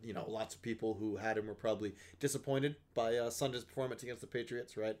 Lots of people who had him were probably disappointed by Sunday's performance against the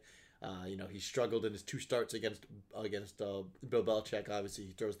Patriots, right? He struggled in his 2 starts against Bill Belichick. Obviously,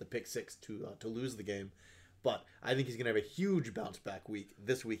 he throws the pick 6 to lose the game. But I think he's going to have a huge bounce back week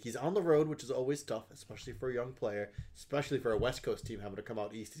this week. He's on the road, which is always tough, especially for a young player, especially for a West Coast team having to come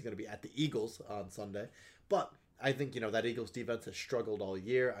out east. He's going to be at the Eagles on Sunday. But I think, that Eagles defense has struggled all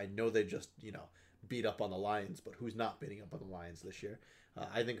year. I know they just, beat up on the Lions, but who's not beating up on the Lions this year?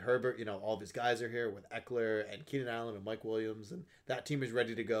 I think Herbert, all of his guys are here with Eckler and Keenan Allen and Mike Williams, and that team is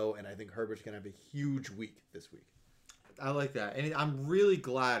ready to go, and I think Herbert's going to have a huge week this week. I like that. And I'm really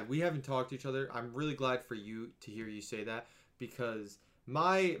glad we haven't talked to each other. I'm really glad for you to hear you say that, because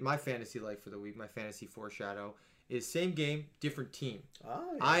my fantasy life for the week, my fantasy foreshadow, is same game, different team. Oh,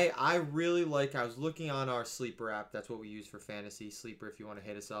 yeah. I really like, I was looking on our Sleeper app. That's what we use for fantasy. Sleeper, if you want to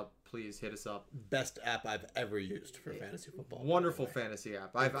hit us up, please hit us up. Best app I've ever used for fantasy football. Wonderful fantasy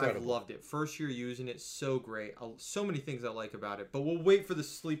app. I've loved it. First year using it, so great. So many things I like about it. But we'll wait for the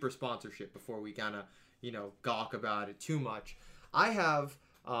Sleeper sponsorship before we kind of, gawk about it too much. I have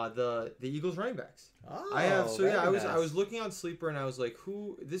the Eagles running backs. Oh, I have nice. I was looking on Sleeper, and I was like,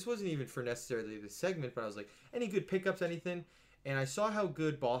 this wasn't even for necessarily the segment, but I was like, any good pickups, anything? And I saw how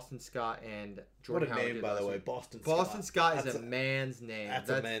good Boston Scott and Jordan Howard did. What a name, by the way, Boston Scott is a man's name. That's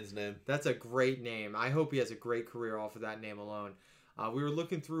a man's name. That's a great name. I hope he has a great career off of that name alone. I was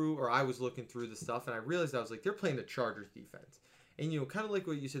looking through the stuff, and I realized, I was like, they're playing the Chargers defense. And, kind of like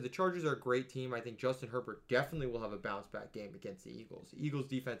what you said, the Chargers are a great team. I think Justin Herbert definitely will have a bounce-back game against the Eagles. The Eagles'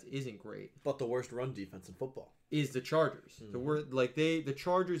 defense isn't great. But the worst run defense in football is the Chargers. Mm-hmm. The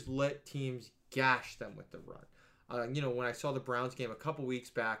Chargers let teams gash them with the run. When I saw the Browns game a couple weeks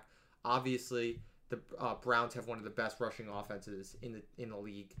back, obviously the Browns have one of the best rushing offenses in the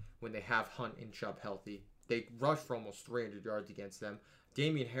league when they have Hunt and Chubb healthy. They rushed for almost 300 yards against them.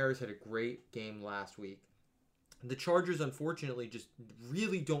 Damian Harris had a great game last week. The Chargers, unfortunately, just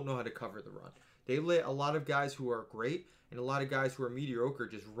really don't know how to cover the run. They let a lot of guys who are great and a lot of guys who are mediocre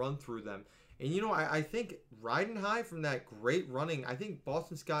just run through them. And, I think riding high from that great running, I think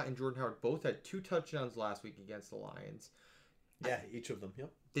Boston Scott and Jordan Howard both had 2 touchdowns last week against the Lions. Yeah, each of them,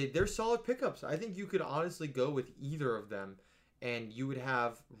 yep. They're solid pickups. I think you could honestly go with either of them, and you would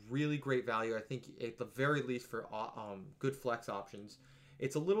have really great value. I think at the very least for good flex options.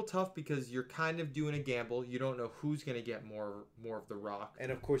 It's a little tough because you're kind of doing a gamble. You don't know who's going to get more of the rock.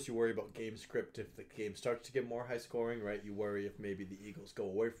 And, of course, you worry about game script. If the game starts to get more high scoring, right, you worry if maybe the Eagles go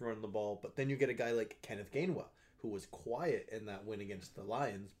away from running the ball. But then you get a guy like Kenneth Gainwell, who was quiet in that win against the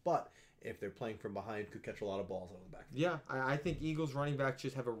Lions, but if they're playing from behind, could catch a lot of balls out of the back. Yeah, I think Eagles running backs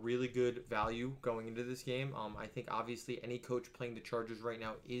just have a really good value going into this game. I think, obviously, any coach playing the Chargers right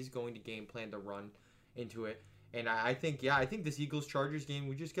now is going to game plan to run into it. And I think this Eagles-Chargers game,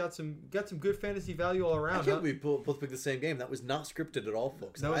 we just got some good fantasy value all around. I can't believe we both picked the same game. That was not scripted at all,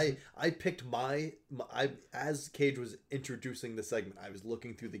 folks. I picked as Cage was introducing the segment, I was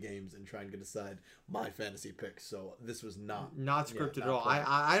looking through the games and trying to decide my fantasy picks. So this was not scripted at all.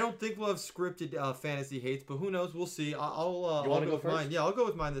 I don't think we'll have scripted fantasy hates, but who knows? We'll see. You want to go first? Mine. Yeah, I'll go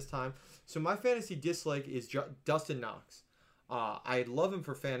with mine this time. So my fantasy dislike is Dustin Knox. I love him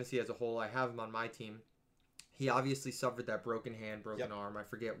for fantasy as a whole. I have him on my team. He obviously suffered that broken arm. I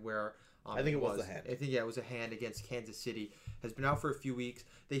forget where. I think it was the hand. I think it was a hand against Kansas City. Has been out for a few weeks.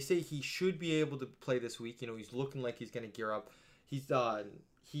 They say he should be able to play this week. He's looking like he's going to gear up. He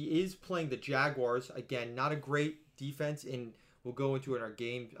is playing the Jaguars again. Not a great defense, and we'll go into it in our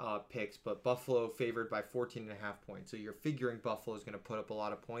game picks. But Buffalo favored by 14.5 points. So you're figuring Buffalo is going to put up a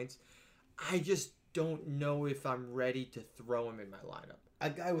lot of points. I just don't know if I'm ready to throw him in my lineup. A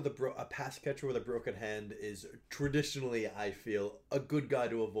guy with a pass catcher with a broken hand is traditionally, I feel, a good guy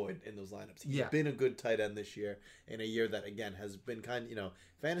to avoid in those lineups. He's been a good tight end this year, in a year that, again, has been kind of,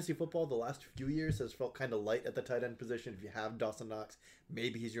 fantasy football the last few years has felt kind of light at the tight end position. If you have Dawson Knox,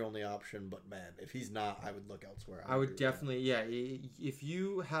 maybe he's your only option, but man, if he's not, I would look elsewhere. I would definitely, if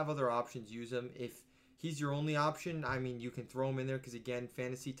you have other options, use him. If he's your only option, I mean, you can throw him in there because, again,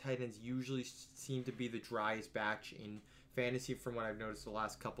 fantasy tight ends usually seem to be the driest batch in fantasy from what I've noticed the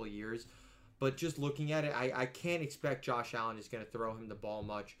last couple of years. But just looking at it, I can't expect Josh Allen is going to throw him the ball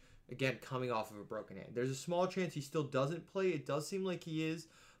much. Again, coming off of a broken hand. There's a small chance he still doesn't play. It does seem like he is.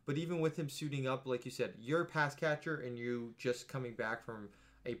 But even with him suiting up, like you said, you're a pass catcher and you just coming back from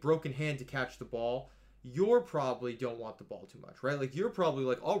a broken hand to catch the ball. you're probably don't want the ball too much, right? Like, you're probably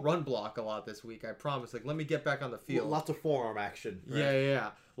like, I'll run block a lot this week, I promise. Like, let me get back on the field. Lots of forearm action. Right?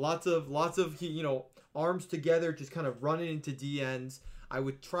 Yeah. Lots of arms together, just kind of running into DNs. I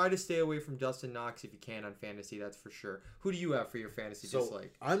would try to stay away from Dustin Knox if you can on fantasy, that's for sure. Who do you have for your fantasy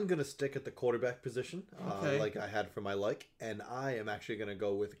dislike? I'm going to stick at the quarterback position, Okay. like I had for my and I am actually going to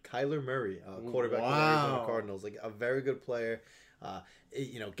go with Kyler Murray, quarterback of the Arizona Cardinals. Like, a very good player.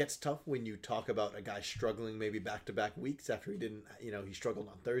 It gets tough when you talk about a guy struggling maybe back-to-back weeks after he didn't, he struggled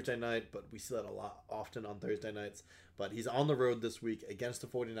on Thursday night, but we see that a lot often on Thursday nights. But he's on the road this week against the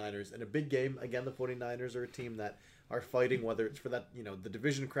 49ers in a big game. Again, the 49ers are a team that are fighting, whether it's for that, the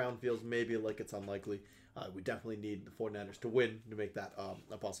division crown feels maybe like it's unlikely. We definitely need the 49ers to win to make that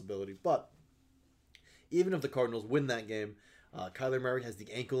a possibility. But even if the Cardinals win that game, Kyler Murray has the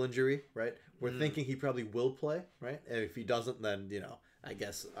ankle injury, right? We're thinking he probably will play, right? And if he doesn't, then, I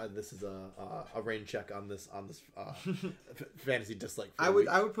guess this is a rain check on this fantasy dislike. I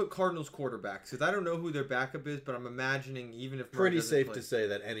would put Cardinals quarterbacks because I don't know who their backup is, but I'm imagining even if pretty safe to say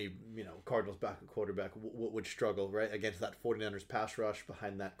that any Cardinals backup quarterback would struggle, right, against that 49ers pass rush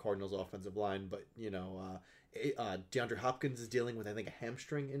behind that Cardinals offensive line. But DeAndre Hopkins is dealing with, I think, a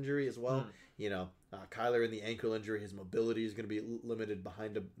hamstring injury as well. Kyler in the ankle injury, his mobility is going to be limited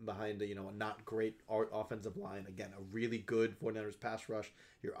behind a not great offensive line. Again, a really good 49ers pass rush.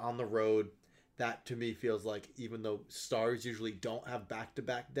 You're on the road. That to me feels like, even though stars usually don't have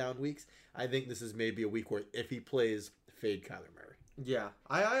back-to-back down weeks, I think this is maybe a week where if he plays, fade Kyler Murray. Yeah,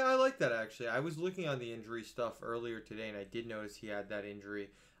 I like that actually. I was looking on the injury stuff earlier today, and I did notice he had that injury,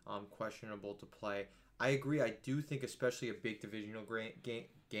 questionable to play. I agree. I do think especially a big divisional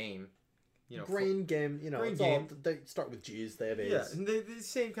game. Grain game, grain it's game. all, they start with G's, they have A's. Yeah, and the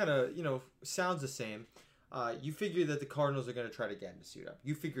same kind of, sounds the same. You figure that the Cardinals are going to try to get him to suit up.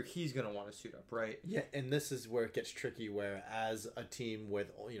 You figure he's going to want to suit up, right? Yeah, and this is where it gets tricky, where as a team with,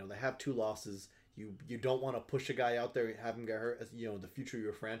 they have 2 losses, you don't want to push a guy out there, have him get hurt, as, the future of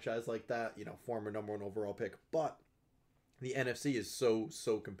your franchise like that, former number 1 overall pick. But the NFC is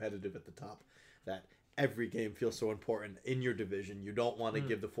so competitive at the top that every game feels so important in your division. You don't want to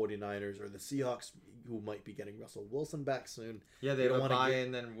give the 49ers or the Seahawks, who might be getting Russell Wilson back soon. Yeah, they don't buy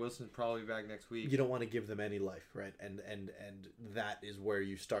in, then Wilson's probably back next week. You don't want to give them any life, right? And that is where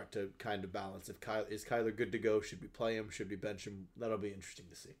you start to kind of balance. Is Kyler good to go? Should we play him? Should we bench him? That'll be interesting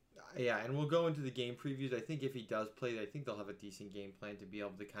to see. Yeah, and we'll go into the game previews. I think if he does play, I think they'll have a decent game plan to be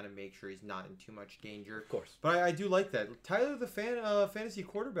able to kind of make sure he's not in too much danger. Of course. But I do like that. Tyler, the fantasy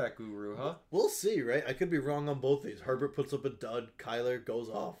quarterback guru, huh? We'll see, right? I could be wrong on both these. Herbert puts up a dud, Kyler goes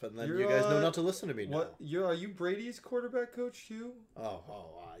off, and then you guys know not to listen to me now. Are you Brady's quarterback coach too?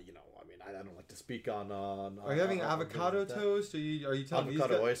 I don't like to speak on. Are you having avocado toast? Are you telling me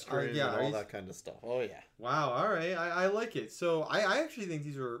avocado ice cream and all that kind of stuff? Oh yeah. Wow. All right. I like it. So I actually think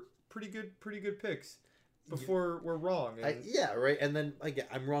these are pretty good picks. Before we're wrong. Yeah, right. And then again,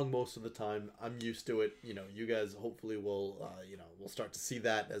 I'm wrong most of the time. I'm used to it. You guys hopefully will, we'll start to see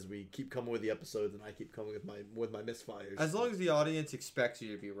that as we keep coming with the episodes, and I keep coming with my misfires. As long as the audience expects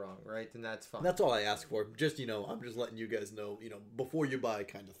you to be wrong, right? Then that's fine. That's all I ask for. Just I'm just letting you guys know, before you buy,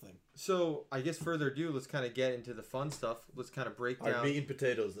 kind of thing. So I guess further ado, let's kind of get into the fun stuff. Let's kind of break down our meat and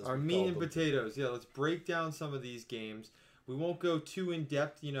potatoes. Potatoes. Yeah, let's break down some of these games. We won't go too in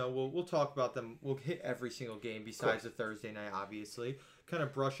depth, we'll talk about them. We'll hit every single game besides the Thursday night, obviously. Kind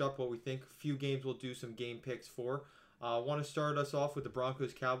of brush up what we think. A few games we'll do some game picks for. Want to start us off with the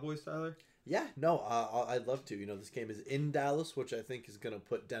Broncos-Cowboys, Tyler? Yeah, no, I'd love to. This game is in Dallas, which I think is going to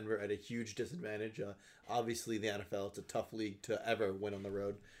put Denver at a huge disadvantage. Obviously, the NFL, it's a tough league to ever win on the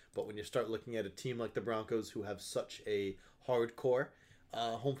road. But when you start looking at a team like the Broncos, who have such a hardcore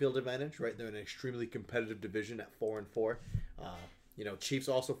home field advantage, right? They're in an extremely competitive division at 4-4. Chiefs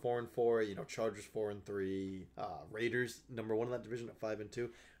also 4-4. Chargers 4-3. Raiders number 1 in that division at 5-2.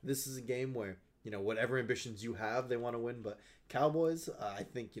 This is a game where whatever ambitions you have, they want to win. But Cowboys, I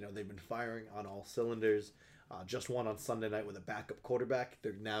think they've been firing on all cylinders. Just won on Sunday night with a backup quarterback.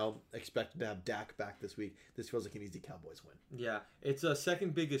 They're now expected to have Dak back this week. This feels like an easy Cowboys win. Yeah, it's a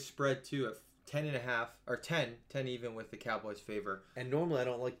second biggest spread too at 10.5 or 10 even with the Cowboys' favor. And normally I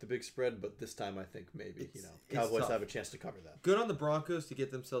don't like the big spread, but this time I think maybe Cowboys have a chance to cover that. Good on the Broncos to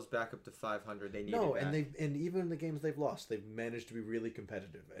get themselves back up to 500. They need and even the games they've lost, they've managed to be really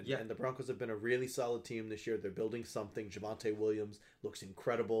competitive. And the Broncos have been a really solid team this year. They're building something. Javonte Williams looks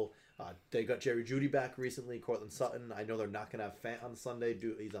incredible. They got Jerry Jeudy back recently. Cortland Sutton. I know they're not going to have Fant on Sunday.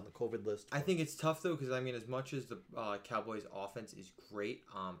 He's on the COVID list. I think it's tough though because as much as the Cowboys' offense is great,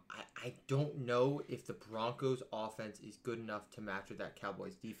 I don't know if the Broncos offense is good enough to match with that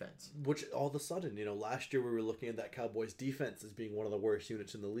Cowboys defense. Which all of a sudden, last year we were looking at that Cowboys defense as being one of the worst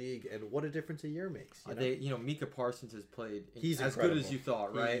units in the league, and what a difference a year makes. Micah Parsons has played he's as incredible. Good as you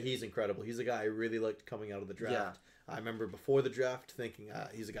thought, right? He's incredible. He's a guy I really liked coming out of the draft. Yeah. I remember before the draft thinking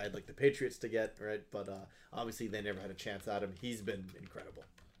he's a guy I'd like the Patriots to get, right? But obviously they never had a chance at him. He's been incredible.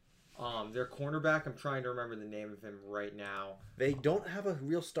 Their cornerback, I'm trying to remember the name of him right now. They don't have a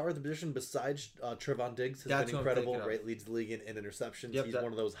real star of the position besides Trevon Diggs. Has been incredible, right? Leads the league in interceptions. Yep, he's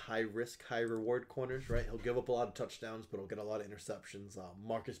one of those high-risk, high-reward corners, right? He'll give up a lot of touchdowns, but he'll get a lot of interceptions.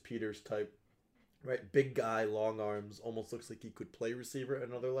 Marcus Peters type, right? Big guy, long arms, almost looks like he could play receiver in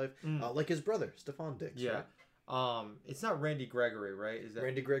another life. Like his brother, Stephon Diggs. Yeah. Right? It's not Randy Gregory, right? Is that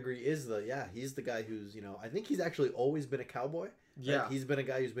Randy Gregory is he's the guy who's, I think he's actually always been a Cowboy. Yeah. Right? He's been a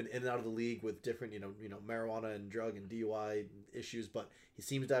guy who's been in and out of the league with different, marijuana and drug and DUI issues, but he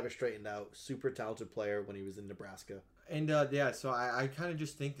seems to have it straightened out. Super talented player when he was in Nebraska. And so I kind of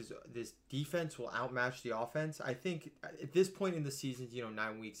just think this defense will outmatch the offense. I think at this point in the season,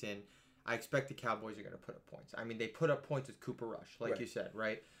 9 weeks in, I expect the Cowboys are going to put up points. I mean, they put up points with Cooper Rush, like you said,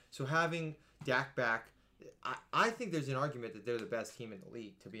 right? So having Dak back, I think there's an argument that they're the best team in the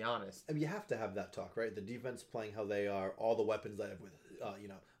league, to be honest. I mean, you have to have that talk, right? The defense playing how they are, all the weapons they have with,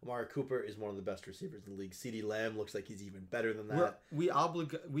 Amari Cooper is one of the best receivers in the league. CeeDee Lamb looks like he's even better than that. We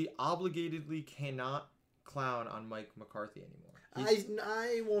obligatedly cannot clown on Mike McCarthy anymore.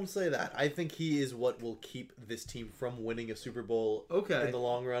 I won't say that. I think he is what will keep this team from winning a Super Bowl in the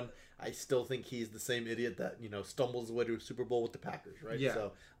long run. I still think he's the same idiot that, stumbles his way to a Super Bowl with the Packers, right? Yeah.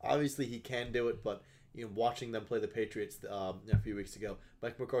 So, obviously he can do it, but watching them play the Patriots a few weeks ago,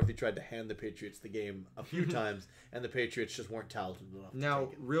 Mike McCarthy tried to hand the Patriots the game a few times, and the Patriots just weren't talented enough. Now,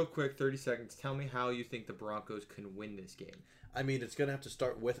 real quick, 30 seconds. Tell me how you think the Broncos can win this game. I mean, it's going to have to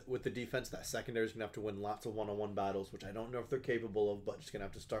start with the defense. That secondary is going to have to win lots of one-on-one battles, which I don't know if they're capable of, but it's going to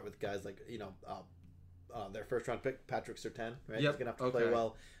have to start with guys like, their first-round pick, Patrick Surtain, right? Yep. He's going to have to play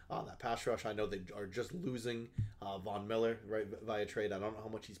well. That pass rush, I know they are just losing Von Miller, right, via trade. I don't know how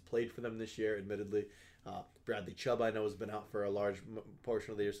much he's played for them this year, admittedly. Bradley Chubb, I know, has been out for a large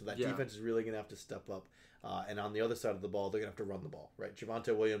portion of the year, so that defense is really going to have to step up. And on the other side of the ball, they're going to have to run the ball, right?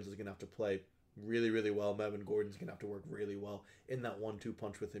 Javonte Williams is going to have to play really, really well. Melvin Gordon's going to have to work really well in that 1-2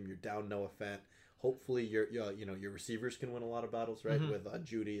 punch with him. You're down Noah Fant. Hopefully, your receivers can win a lot of battles, right, with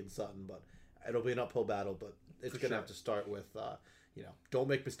Judy and Sutton, but it'll be an uphill battle. But it's going to have to start with don't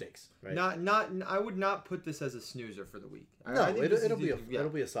make mistakes. Right? I would not put this as a snoozer for the week. No, it'll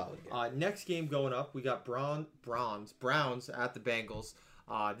be a solid game. Next game going up, we got Browns at the Bengals.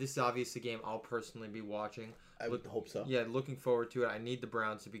 This is obviously a game I'll personally be watching. I would hope so. Yeah, looking forward to it. I need the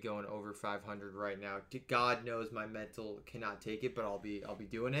Browns to be going over 500 right now. God knows my mental cannot take it, but I'll be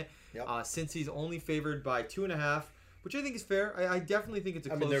doing it. Yep. Since he's only favored by 2.5. Which I think is fair. I definitely think it's a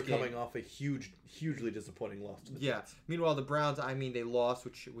close game. They're coming off a hugely disappointing loss to the Jets. Meanwhile, the Browns, they lost,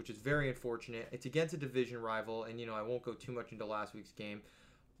 which is very unfortunate. It's against a division rival, and I won't go too much into last week's game,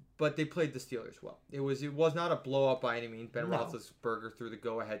 but they played the Steelers well. It was not a blowout by any means. Ben Roethlisberger threw the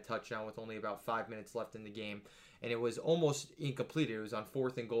go-ahead touchdown with only about 5 minutes left in the game, and it was almost incomplete. It was on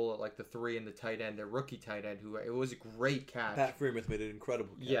 4th and goal at like the 3, and the tight end, their rookie tight end, who it was a great catch. Pat Freiermuth made an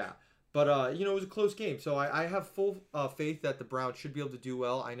incredible catch. Yeah. But, it was a close game. So I have full faith that the Browns should be able to do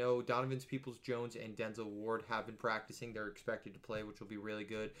well. I know Donovan Peoples-Jones and Denzel Ward have been practicing. They're expected to play, which will be really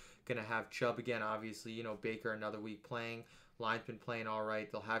good. Going to have Chubb again, obviously. Baker another week playing. Line's been playing all right.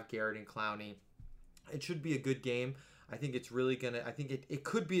 They'll have Garrett and Clowney. It should be a good game. I think it's really going to – I think it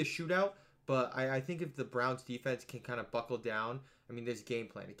could be a shootout. But I think if the Browns defense can kind of buckle down, there's a game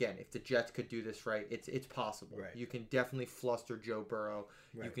plan. Again, if the Jets could do this right, it's possible. Right. You can definitely fluster Joe Burrow.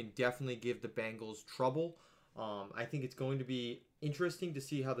 Right. You can definitely give the Bengals trouble. I think it's going to be interesting to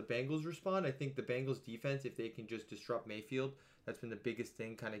see how the Bengals respond. I think the Bengals defense, if they can just disrupt Mayfield, that's been the biggest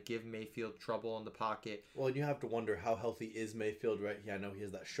thing, kind of give Mayfield trouble in the pocket. Well, and you have to wonder how healthy is Mayfield, right? Yeah, I know he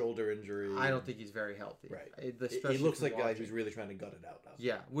has that shoulder injury. I don't think he's very healthy. Right. He looks like a guy who's really trying to gut it out now.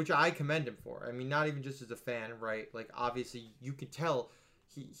 Yeah, which I commend him for. Not even just as a fan, right? Like, obviously, you can tell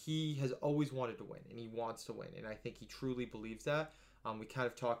he has always wanted to win, and he wants to win, and I think he truly believes that. We kind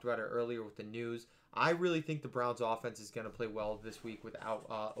of talked about it earlier with the news. I really think the Browns offense is going to play well this week without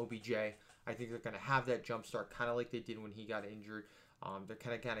OBJ. I think they're going to have that jump start kind of like they did when he got injured. They're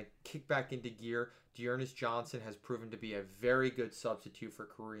kind of kick back into gear. D'Ernest Johnson has proven to be a very good substitute for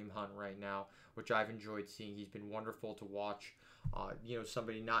Kareem Hunt right now, which I've enjoyed seeing. He's been wonderful to watch.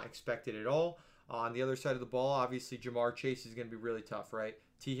 Somebody not expected at all. On the other side of the ball, obviously Jamar Chase is going to be really tough, right?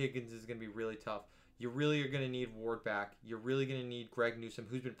 T. Higgins is going to be really tough. You really are going to need Ward back. You're really going to need Greg Newsome,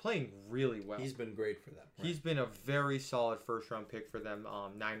 who's been playing really well. He's been great for them. Right? He's been a very solid first-round pick for them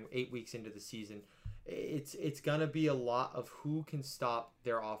 8 weeks into the season. It's going to be a lot of who can stop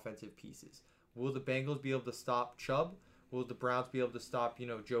their offensive pieces. Will the Bengals be able to stop Chubb? Will the Browns be able to stop,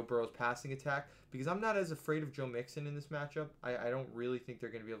 Joe Burrow's passing attack? Because I'm not as afraid of Joe Mixon in this matchup. I don't really think they're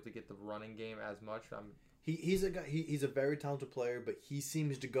going to be able to get the running game as much. He's a guy. He's a very talented player, but he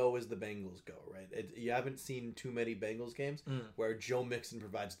seems to go as the Bengals go, right? You haven't seen too many Bengals games where Joe Mixon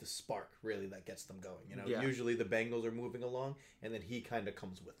provides the spark, really, that gets them going. Usually the Bengals are moving along, and then he kind of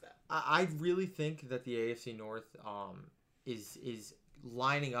comes with that. I really think that the AFC North is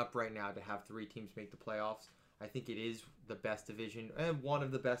lining up right now to have 3 teams make the playoffs. I think it is the best division and one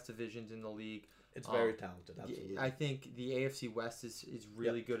of the best divisions in the league. It's very talented. Absolutely. I think the AFC West is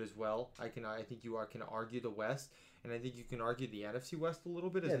really good as well. I think you can argue the West, and I think you can argue the NFC West a little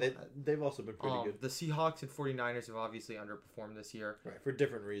bit as well. They've also been pretty good. The Seahawks and 49ers have obviously underperformed this year. Right, for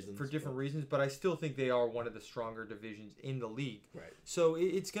different reasons. But I still think they are one of the stronger divisions in the league. Right. So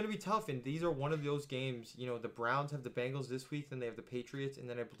it's going to be tough, and these are one of those games. The Browns have the Bengals this week, then they have the Patriots, and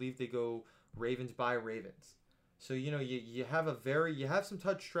then I believe they go Ravens by Ravens. So you have some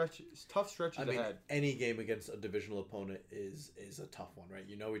tough stretches ahead. Any game against a divisional opponent is a tough one, right?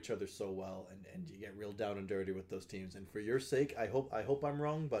 You know each other so well, and you get real down and dirty with those teams. And for your sake, I hope I'm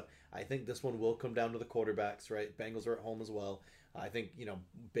wrong, but I think this one will come down to the quarterbacks, right? Bengals are at home as well. I think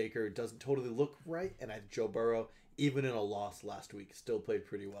Baker doesn't totally look right, and Joe Burrow, even in a loss last week, still played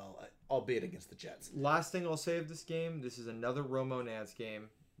pretty well, albeit against the Jets. Last thing I'll say of this game, this is another Romo Nance game.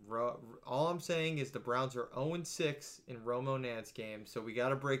 All I'm saying is the Browns are 0-6 in Romo Nance games, so we got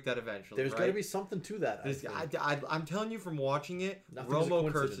to break that eventually. There's got to be something to that. I'm telling you from watching it,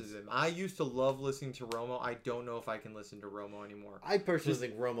 Romo curses him. I used to love listening to Romo. I don't know if I can listen to Romo anymore. I personally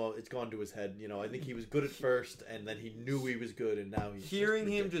think Romo, it's gone to his head. I think he was good at first, and then he knew he was good, and now he's hearing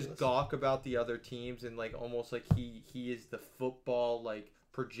him just gawk about the other teams and almost like he is the football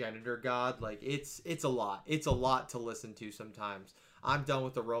progenitor god. It's a lot. It's a lot to listen to sometimes. I'm done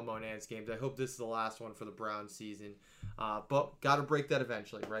with the Romo Nance games. I hope this is the last one for the Browns season. But got to break that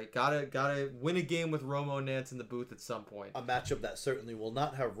eventually, right? Got to win a game with Romo Nance in the booth at some point. A matchup that certainly will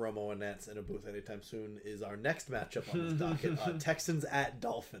not have Romo and Nance in a booth anytime soon is our next matchup on this docket. Texans at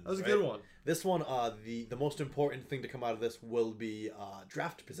Dolphins. That was a good one. This one, the most important thing to come out of this will be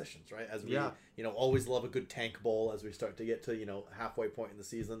draft positions, right? As we always love a good tank bowl as we start to get to halfway point in the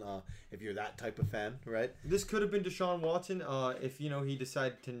season. If you're that type of fan, right? This could have been Deshaun Watson if he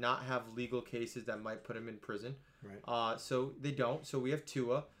decided to not have legal cases that might put him in prison. Right. So they don't. So we have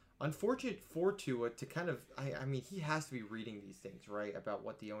Tua. Unfortunate for Tua to kind of, I mean, he has to be reading these things, right, about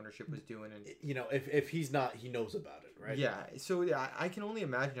what the ownership was doing. And if he's not, he knows about it, right? Yeah. So I can only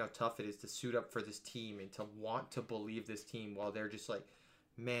imagine how tough it is to suit up for this team and to want to believe this team while they're just like,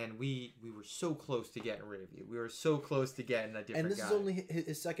 man, we were so close to getting rid of you. We were so close to getting a different guy. And this is only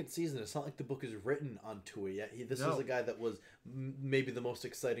his second season. It's not like the book is written on Tua yet. This is a guy that was maybe the most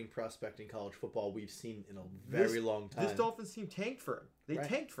exciting prospect in college football we've seen in a very long time. This Dolphins team tanked for him. They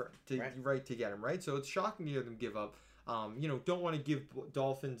tanked for him to get him, right? So it's shocking to hear them give up. Don't want to give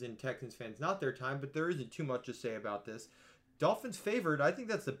Dolphins and Texans fans not their time, but there isn't too much to say about this. Dolphins favored. I think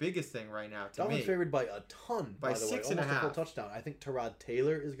that's the biggest thing right now. Dolphins favored by a ton. By the 6.5. Almost a full touchdown. I think Tyrod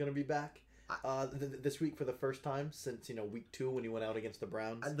Taylor is going to be back this week for the first time since week 2 when he went out against the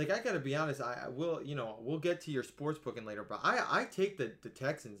Browns. I gotta be honest. I will. We'll get to your sports booking later, but I take the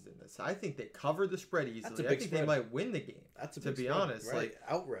Texans in this. I think they cover the spread easily. I think they might win the game. That's a big to be spread, honest, right?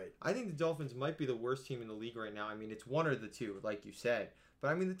 Outright. I think the Dolphins might be the worst team in the league right now. I mean, it's one or the two, like you said. But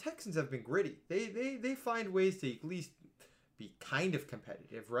I mean, the Texans have been gritty. They find ways to at least be kind of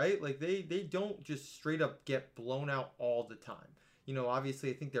competitive, right? Like they don't just straight up get blown out all the time. Obviously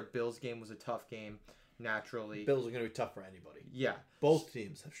I think their Bills game was a tough game naturally. Bills are going to be tough for anybody. Yeah. Both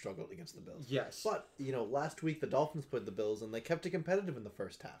teams have struggled against the Bills. Yes. But, last week the Dolphins played the Bills and they kept it competitive in the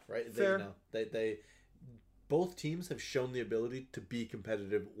first half, right? Fair. They both teams have shown the ability to be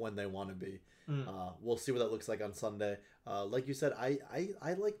competitive when they want to be. We'll see what that looks like on Sunday. Like you said,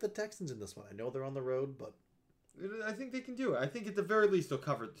 I like the Texans in this one. I know they're on the road, but I think they can do it. I think at the very least they'll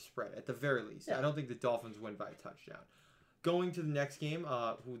cover the spread. At the very least. Yeah. I don't think the Dolphins win by a touchdown. Going to the next game,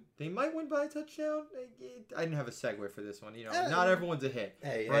 who they might win by a touchdown. I didn't have a segue for this one. Not everyone's a hit.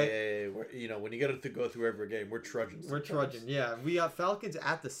 Hey, when you got to go through every game, we're trudging. We're trudging, yeah. We got Falcons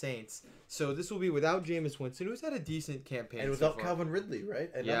at the Saints. So this will be without Jameis Winston, who's had a decent campaign. And without Calvin Ridley,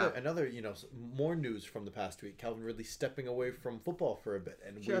 right? Another, more news from the past week. Calvin Ridley stepping away from football for a bit.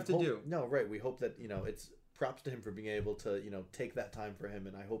 And what you have to do. No, right. We hope that, it's props to him for being able to take that time for him,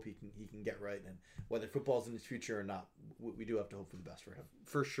 and I hope he can get right. And whether football's in his future or not, we do have to hope for the best for him.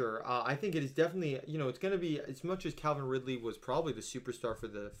 For sure. I think it is definitely, it's going to be, as much as Calvin Ridley was probably the superstar for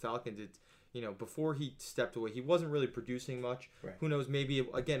the Falcons, it's, before he stepped away, he wasn't really producing much. Right. Who knows, maybe,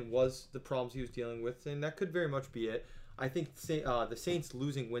 again, was the problems he was dealing with, and that could very much be it. I think the Saints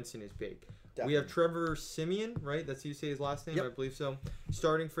losing Winston is big. Definitely. We have Trevor Siemian, right? That's how you say his last name, yep. I believe so.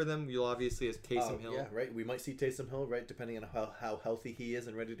 Starting for them, you'll obviously as Taysom Hill. Yeah, right. We might see Taysom Hill, right, depending on how healthy he is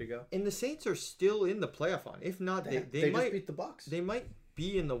and ready to go. And the Saints are still in the playoff hunt. If not, they might just beat the Bucs. They might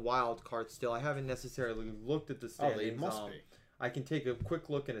be in the wild card still. I haven't necessarily looked at the standings. Oh, they must be. I can take a quick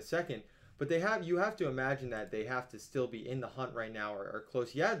look in a second. But you have to imagine that they have to still be in the hunt right now or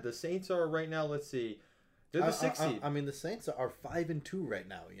close. Yeah, the Saints are right now, let's see. They're the 6th seed. I mean, the Saints are 5-2 right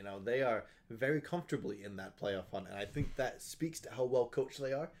now. They are very comfortably in that playoff hunt, and I think that speaks to how well coached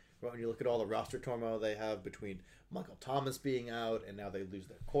they are. When you look at all the roster turmoil they have between Michael Thomas being out, and now they lose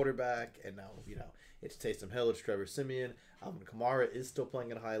their quarterback, and now it's Taysom Hill, it's Trevor Siemian. Alvin Kamara is still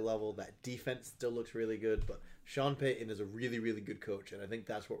playing at a high level. That defense still looks really good, but Sean Payton is a really, really good coach, and I think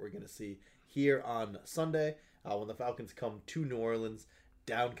that's what we're going to see here on Sunday when the Falcons come to New Orleans,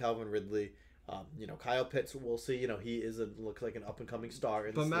 down Calvin Ridley. Kyle Pitts, we'll see. He looks like an up and coming star.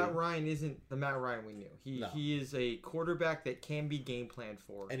 But Matt Ryan isn't the Matt Ryan we knew. He is a quarterback that can be game planned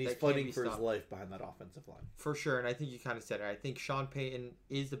for, and he's fighting for his life behind that offensive line. For sure, and I think you kind of said it. I think Sean Payton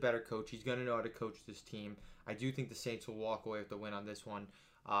is the better coach. He's going to know how to coach this team. I do think the Saints will walk away with the win on this one.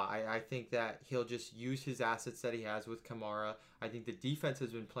 I think that he'll just use his assets that he has with Kamara. I think the defense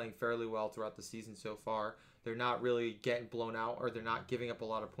has been playing fairly well throughout the season so far. They're not really getting blown out, or they're not giving up a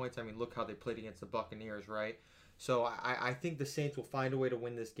lot of points. I mean, look how they played against the Buccaneers, right? So I think the Saints will find a way to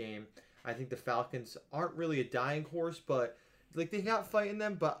win this game. I think the Falcons aren't really a dying horse, but they got fighting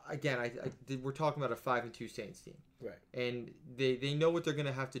them. But again, we're talking about a 5-2 Saints team, right? And they know what they're going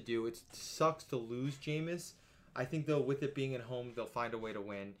to have to do. It sucks to lose Jameis. I think, though, with it being at home, they'll find a way to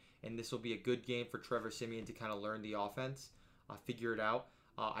win. And this will be a good game for Trevor Siemian to kind of learn the offense, figure it out.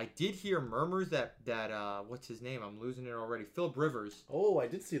 I did hear murmurs that what's his name? I'm losing it already. Philip Rivers. Oh, I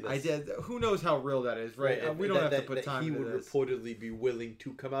did see this. I did. Who knows how real that is, right? We don't have to put time into this. He would reportedly be willing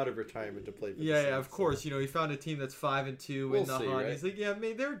to come out of retirement to play for the Saints. Yeah, of course. He found a team that's 5-2 in the hunt. Right? He's like, yeah,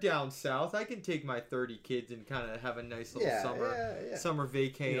 man, they're down south. I can take my 30 kids and kind of have a nice little summer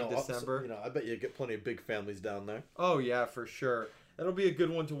vacay in December. I bet you get plenty of big families down there. Oh, yeah, for sure. That'll be a good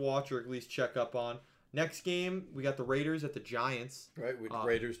one to watch or at least check up on. Next game, we got the Raiders at the Giants. Right,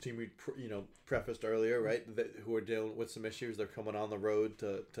 Raiders team we prefaced earlier, right? Who are dealing with some issues. They're coming on the road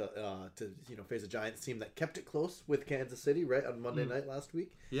to face a Giants team that kept it close with Kansas City, right, on Monday night last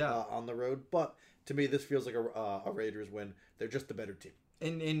week. Yeah, on the road. But to me, this feels like a Raiders win. They're just the better team.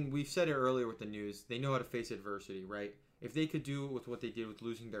 And we've said it earlier with the news. They know how to face adversity, right? If they could do it with what they did with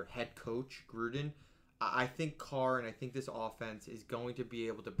losing their head coach Gruden, I think Carr and I think this offense is going to be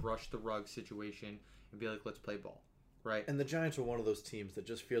able to brush the rug situation and be like, let's play ball, right? And the Giants are one of those teams that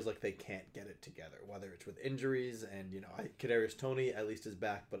just feels like they can't get it together, whether it's with injuries and, Kadarius Toney at least is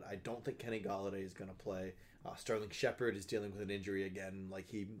back, but I don't think Kenny Golladay is going to play. Sterling Shepard is dealing with an injury again, like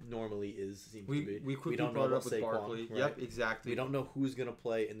he normally seems to be. We quickly brought it up with Barkley. Right? Yep, exactly. We don't know who's going to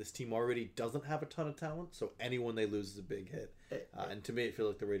play, and this team already doesn't have a ton of talent, so anyone they lose is a big hit. And to me, it feels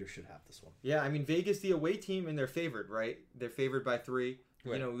like the Raiders should have this one. Yeah, I mean, Vegas, the away team, and they're favored, right? They're favored by 3.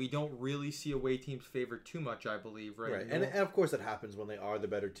 Right. We don't really see away teams favored too much, I believe, right? Right, and of course it happens when they are the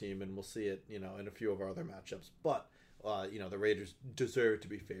better team, and we'll see it, in a few of our other matchups. But, the Raiders deserve to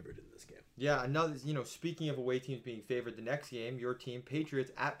be favored in this game. Yeah, another, speaking of away teams being favored, the next game, your team,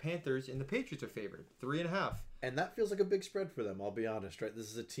 Patriots at Panthers, and the Patriots are favored, 3.5. And that feels like a big spread for them, I'll be honest, right? This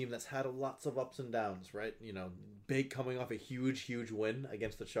is a team that's had lots of ups and downs, right? Big coming off a huge, huge win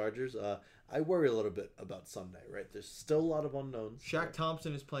against the Chargers. I worry a little bit about Sunday, right? There's still a lot of unknowns. Shaq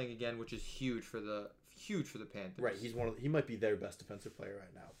Thompson is playing again, which is huge for the Panthers. Right, he might be their best defensive player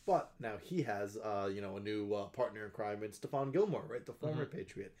right now. But now he has a new partner in crime in Stephon Gilmore, right? The former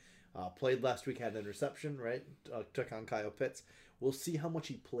Patriot. Played last week, had an interception, right? Took on Kyle Pitts. We'll see how much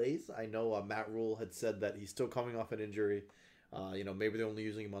he plays. I know Matt Rule had said that he's still coming off an injury. Maybe they're only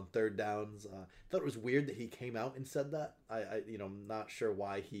using him on third downs. I thought it was weird that he came out and said that. I'm not sure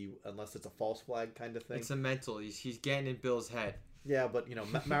why unless it's a false flag kind of thing. It's a mental. He's getting in Bill's head. Yeah, but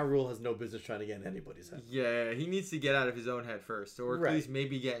Matt Rule has no business trying to get in anybody's head. Yeah, he needs to get out of his own head first, or at least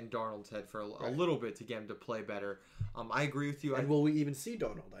maybe get in Darnold's head for a little bit to get him to play better. I agree with you. And will we even see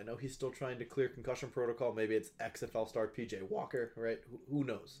Darnold? I know he's still trying to clear concussion protocol. Maybe it's XFL star PJ Walker, right? Who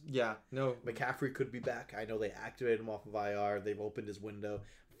knows? Yeah, no. McCaffrey could be back. I know they activated him off of IR. They've opened his window.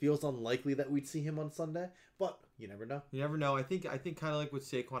 feels unlikely that we'd see him on Sunday, but you never know. You never know. I think kind of like with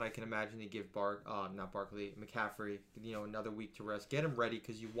Saquon, I can imagine they give McCaffrey, another week to rest, get him ready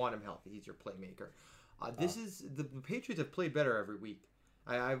because you want him healthy. He's your playmaker. This is the Patriots have played better every week.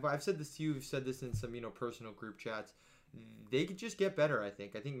 I've said this to you. I've said this in some personal group chats. They could just get better. I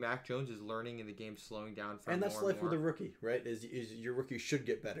think Mac Jones is learning and the game's slowing down for him. And that's more life and more. with a rookie, right? Is your rookie should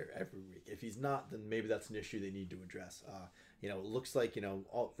get better every week. If he's not, then maybe that's an issue they need to address. It looks like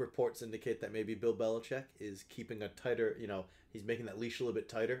all reports indicate that maybe Bill Belichick is keeping a tighter. He's making that leash a little bit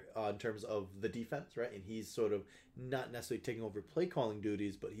tighter in terms of the defense, right? And he's sort of not necessarily taking over play calling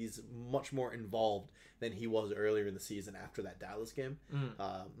duties, but he's much more involved than he was earlier in the season after that Dallas game.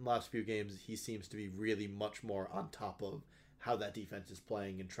 Last few games, he seems to be really much more on top of how that defense is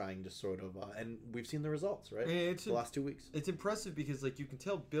playing and trying to sort of and we've seen the results, right? The last 2 weeks. It's impressive because you can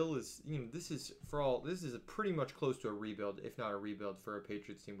tell Bill is this is pretty much close to a rebuild, if not a rebuild for a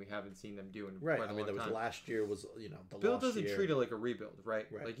Patriots team we haven't seen them do in quite a long time. There was last year was the Bill doesn't treat it like a rebuild, right?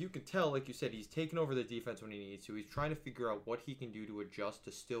 Like you can tell, like you said, he's taken over the defense when he needs to. He's trying to figure out what he can do to adjust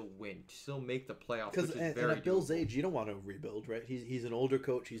to still win, to still make the playoffs. Because at Bill's age, you don't want to rebuild, right? He's an older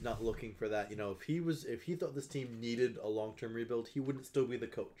coach. He's not looking for that. If he thought this team needed a long-term rebuild, he wouldn't still be the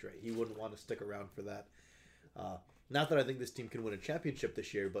coach, right? He wouldn't want to stick around for that. Not that I think this team can win a championship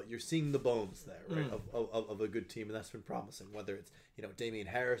this year, but you're seeing the bones there, right, of a good team, and that's been promising. Whether it's Damian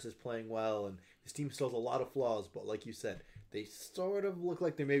Harris is playing well, and this team still has a lot of flaws, but like you said, they sort of look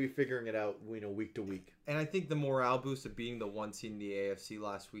like they may be figuring it out, week to week. And I think the morale boost of being the 1 seed in the AFC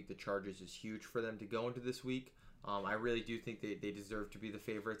last week, the Chargers, is huge for them to go into this week. I really do think they deserve to be the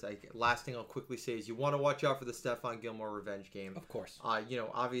favorites. Last thing I'll quickly say is you want to watch out for the Stephon Gilmore revenge game. Of course.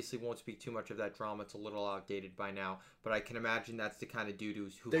 Obviously won't speak too much of that drama. It's a little outdated by now. But I can imagine that's the kind of dude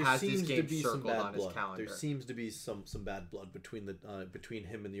who has this game circled on his calendar. There seems to be some bad blood between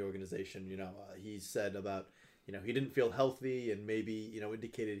him and the organization. He said about he didn't feel healthy and maybe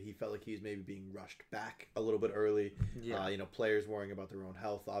indicated he felt like he was maybe being rushed back a little bit early. Yeah. Players worrying about their own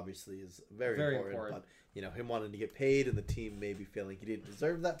health obviously is very important. But him wanting to get paid and the team maybe feeling he didn't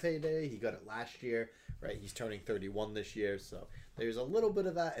deserve that payday. He got it last year, right? He's turning 31 this year, so there's a little bit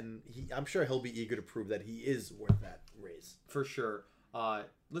of that, and I'm sure he'll be eager to prove that he is worth that raise. For sure.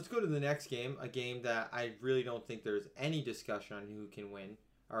 Let's go to the next game, a game that I really don't think there's any discussion on who can win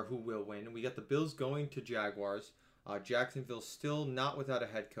or who will win. We got the Bills going to Jaguars. Jacksonville still not without a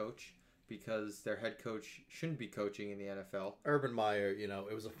head coach, because their head coach shouldn't be coaching in the NFL. Urban Meyer,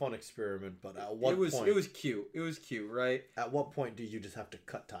 it was a fun experiment, but at what point... It was cute. It was cute, right? At what point do you just have to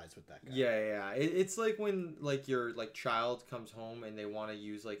cut ties with that guy? Yeah. It's like when your child comes home and they want to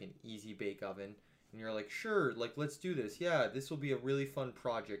use an easy bake oven. And you're like, sure, let's do this. Yeah, this will be a really fun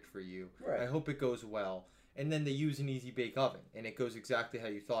project for you. Right. I hope it goes well. And then they use an easy bake oven, and it goes exactly how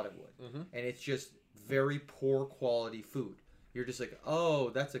you thought it would. Mm-hmm. And it's just very poor quality food. You're just like, oh,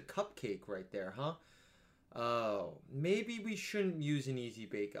 that's a cupcake right there, huh? Oh, maybe we shouldn't use an easy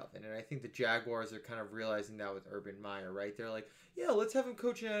bake oven. And I think the Jaguars are kind of realizing that with Urban Meyer, right? They're like, yeah, let's have him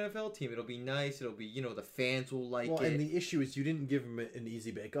coach an NFL team. It'll be nice. It'll be, the fans will like it. And the issue is you didn't give him an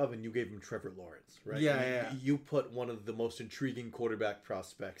easy bake oven. You gave him Trevor Lawrence, right? Yeah. You put one of the most intriguing quarterback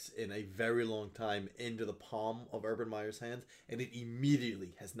prospects in a very long time into the palm of Urban Meyer's hands, and it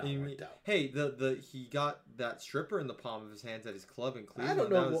immediately has not worked out. Hey, he got that stripper in the palm of his hands at his club in Cleveland. I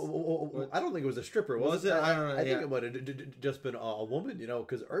don't know. I don't think it was a stripper. Was it? I don't know. I think it might have just been a woman,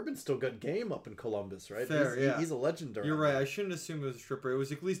 because Urban's still got game up in Columbus, right? Fair, he's a legend. You're right. I shouldn't assume it was a stripper. It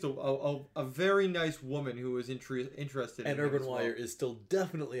was at least a very nice woman who was interested in him. And Urban Meyer is still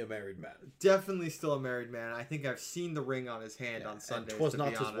definitely a married man. Definitely still a married man. I think I've seen the ring on his hand on Sundays. It was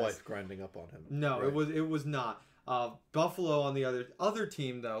not his wife grinding up on him. No, right? It was not. Buffalo on the other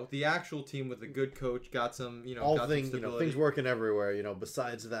team, though, the actual team with a good coach, got some, things working everywhere.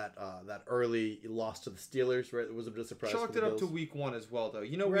 Besides that early loss to the Steelers, right? It was a bit of a surprise. Chalked it up to week 1 as well, though.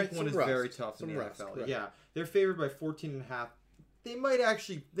 Week 1 is very tough in the NFL. Right. Yeah, they're favored by 14.5.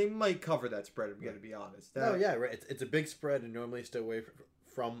 They might cover that spread. I'm going to be honest. Right. It's a big spread, and normally stay away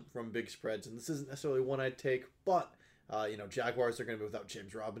from big spreads. And this isn't necessarily one I'd take, but Jaguars are going to be without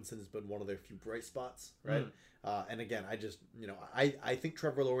James Robinson. Has been one of their few bright spots, right? And again, I just I think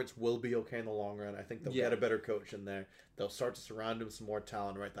Trevor Lawrence will be okay in the long run. I think they'll get a better coach in there. They'll start to surround him with some more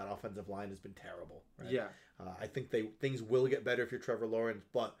talent, right? That offensive line has been terrible, right? Yeah. I think things will get better if you're Trevor Lawrence,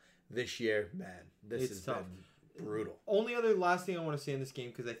 but this year, man, this has been brutal. Only other last thing I want to say in this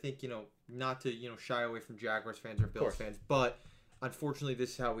game, because I think, not to, shy away from Jaguars fans or Bills fans, but unfortunately,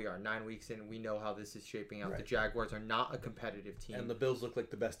 this is how we are. 9 weeks in, we know how this is shaping out. Right. The Jaguars are not a competitive team. And the Bills look like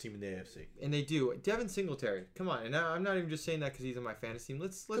the best team in the AFC. And they do. Devin Singletary, come on. And I'm not even just saying that because he's on my fantasy team.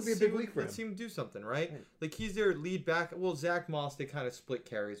 Let's Could be a see big week for let's him. see him do something, right? Like, he's their lead back. Well, Zach Moss, they kind of split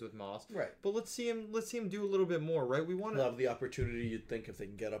carries with Moss. Right. But let's see him do a little bit more, right? We want They'll to have the opportunity, you'd think, if they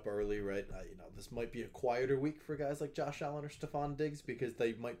can get up early, right? This might be a quieter week for guys like Josh Allen or Stephon Diggs because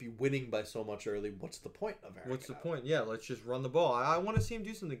they might be winning by so much early. What's the point of airing What's the it out? point? Yeah, let's just run the ball. I want to see him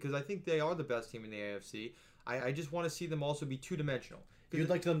do something because I think they are the best team in the AFC. I just want to see them also be two-dimensional. You'd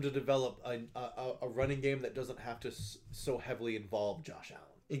like them to develop a running game that doesn't have to so heavily involve Josh Allen.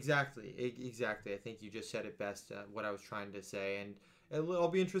 Exactly. I think you just said it best, what I was trying to say. And I'll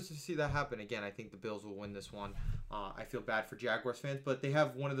be interested to see that happen. Again, I think the Bills will win this one. I feel bad for Jaguars fans, but they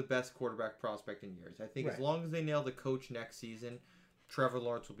have one of the best quarterback prospect in years. I think as long as they nail the coach next season, Trevor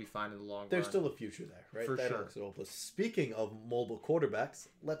Lawrence will be fine in the long run. There's still a future there, right? For sure. Speaking of mobile quarterbacks,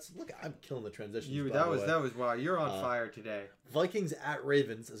 let's look. I'm killing the transitions. That was wow. You're on fire today. Vikings at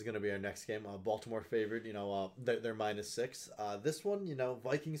Ravens is going to be our next game. Baltimore favored. They're -6. This one,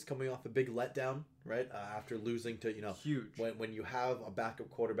 Vikings coming off a big letdown, right? After losing to huge. When you have a backup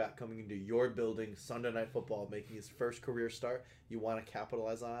quarterback coming into your building, Sunday Night Football, making his first career start, you want to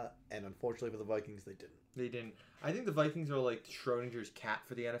capitalize on it. And unfortunately for the Vikings, they didn't. They didn't. I think the Vikings are like Schrodinger's cat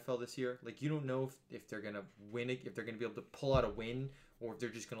for the NFL this year. Like, you don't know if they're going to win it, if they're going to be able to pull out a win, or if they're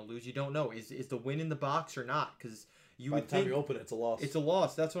just going to lose. You don't know. Is the win in the box or not? Because by the time you open it, it's a loss. It's a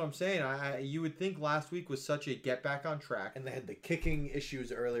loss. That's what I'm saying. You would think last week was such a get back on track. And they had the kicking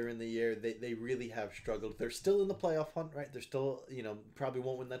issues earlier in the year. They really have struggled. They're still in the playoff hunt, right? They're still, probably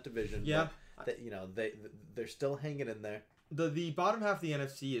won't win that division. Yeah. But they're still hanging in there. The bottom half of the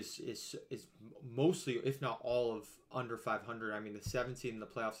NFC is mostly, if not all, of under 500. I mean, the 7th seed in the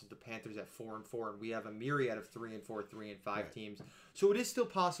playoffs is the Panthers at 4-4, and we have a myriad of 3-4, 3-5 teams. So it is still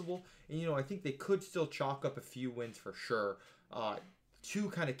possible, and I think they could still chalk up a few wins for sure to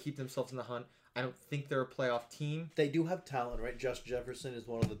kind of keep themselves in the hunt. I don't think they're a playoff team. They do have talent, right? Josh Jefferson is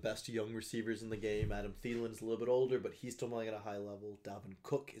one of the best young receivers in the game. Adam Thielen's a little bit older, but he's still playing at a high level. Dalvin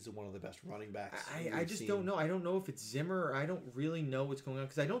Cook is one of the best running backs. I just don't know. I don't know if it's Zimmer, or I don't really know what's going on,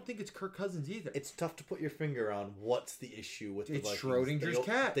 because I don't think it's Kirk Cousins either. It's tough to put your finger on what's the issue with the Vikings. It's Schrodinger's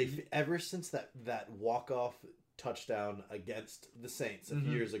cat. Ever since that walk-off touchdown against the Saints a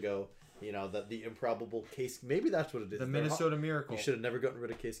few years ago, that the improbable case, maybe that's what it is. The Minnesota Miracle. You should have never gotten rid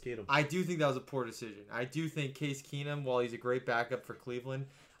of Case Keenum. I do think that was a poor decision. I do think Case Keenum, while he's a great backup for Cleveland,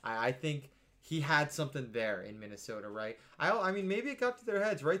 I think he had something there in Minnesota, right? I mean, maybe it got to their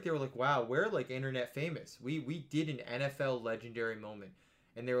heads, right? They were like, wow, we're like internet famous. We did an NFL legendary moment.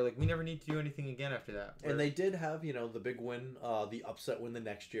 And they were like, we never need to do anything again after that. And they did have, the big win, the upset win the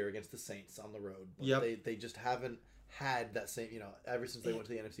next year against the Saints on the road. But they just haven't had that same, ever since they went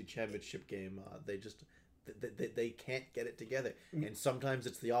to the NFC Championship game, they can't get it together. And sometimes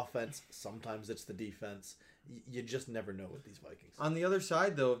it's the offense, sometimes it's the defense. You just never know with these Vikings. On the other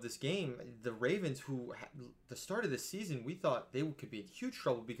side, though, of this game, the Ravens, who the start of the season, we thought they could be in huge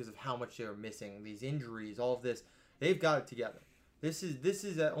trouble because of how much they were missing, these injuries, all of this. They've got it together. This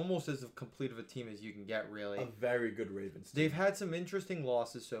is almost as complete of a team as you can get, really. A very good Ravens team. They've had some interesting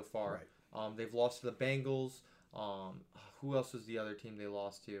losses so far. Right. They've lost to the Bengals. Who else was the other team they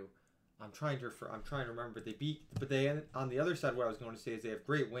lost to? I'm trying to remember. But they on the other side. What I was going to say is they have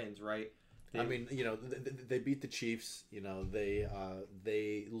great wins, right? They beat the Chiefs.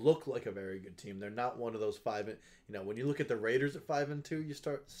 They look like a very good team. They're not one of those when you look at the Raiders at 5-2, you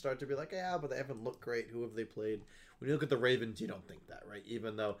start to be like, yeah, but they haven't looked great. Who have they played? When you look at the Ravens, you don't think that, right?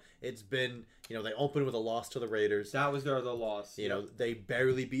 Even though it's been, they opened with a loss to the Raiders. That was their other loss. They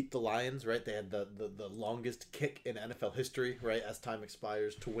barely beat the Lions, right? They had the longest kick in NFL history, right, as time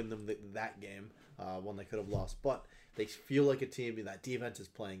expires to win them that game, one they could have lost. But they feel like a team that defense is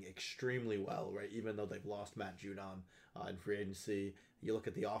playing extremely well, right? Even though they've lost Matt Judon in free agency. You look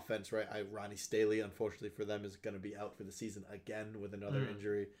at the offense, right? Ronnie Staley, unfortunately for them, is going to be out for the season again with another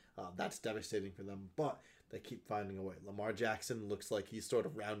injury. That's devastating for them. But they keep finding a way. Lamar Jackson looks like he's sort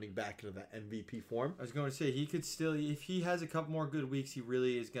of rounding back into that MVP form. I was going to say, he could still, if he has a couple more good weeks, he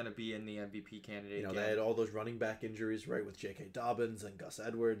really is going to be in the MVP candidate. They had all those running back injuries, right, with J.K. Dobbins and Gus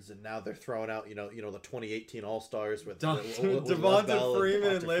Edwards, and now they're throwing out, the 2018 All-Stars with Devonta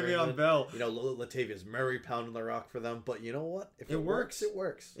Freeman and Le'Veon Bell. Latavius Murray pounding the rock for them. But you know what? If it works, it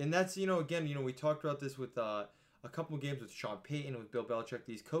works. And that's, again, we talked about this with a couple of games with Sean Payton, with Bill Belichick.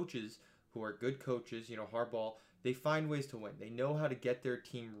 These coaches who are good coaches, Harbaugh, they find ways to win. They know how to get their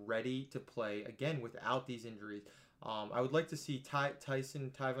team ready to play, again, without these injuries. I would like to see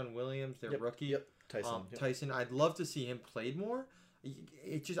Tyvon Williams, their rookie. Yep. Tyson. Tyson, I'd love to see him played more.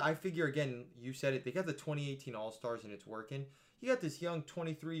 It just, I figure, again, you said it, they got the 2018 All-Stars and it's working. You got this young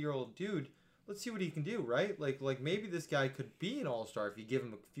 23-year-old dude. Let's see what he can do, right? Like maybe this guy could be an All-Star if you give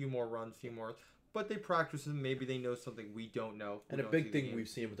him a few more runs, but they practice him. Maybe they know something we don't know. And a big thing we've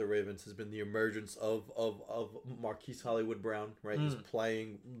seen with the Ravens has been the emergence of Marquise Hollywood Brown, right? He's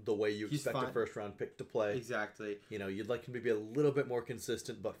playing the way you expect a first-round pick to play. Exactly. You know, you'd like him to be a little bit more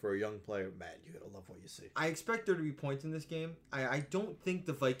consistent, but for a young player, man, you gotta love what you see. I expect there to be points in this game. I don't think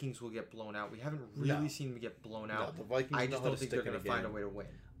the Vikings will get blown out. We haven't really seen them get blown out. No, the Vikings I just don't think they're going to find a way to win.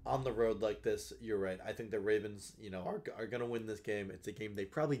 On the road like this, you're right. I think the Ravens, are going to win this game. It's a game they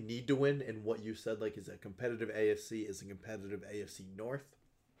probably need to win, and what you said, is a competitive AFC, is a competitive AFC North.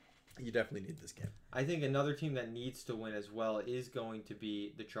 You definitely need this game. I think another team that needs to win as well is going to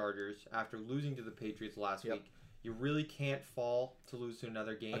be the Chargers. After losing to the Patriots last week, you really can't fall to lose to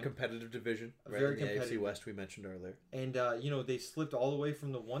another game. A competitive division, right? Very in the competitive. AFC West we mentioned earlier. And, they slipped all the way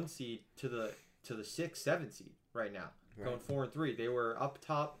from the 1 seed to the 6, 7 seed right now. Going 4-3. They were up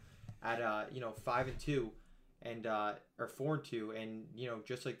top at 5-2 and or 4-2, and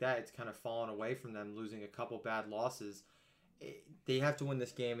just like that, it's kind of fallen away from them, losing a couple bad losses. They have to win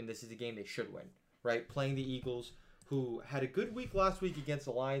this game, and this is a game they should win, right? Playing the Eagles, who had a good week last week against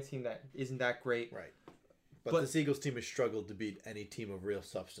the Lions team that isn't that great, right? But this Eagles team has struggled to beat any team of real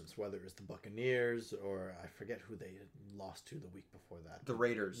substance, whether it's the Buccaneers or I forget who they lost to the week before that. The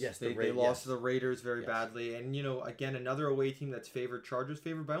Raiders. Yes, they lost to the Raiders very badly. And, again, another away team that's favored. Chargers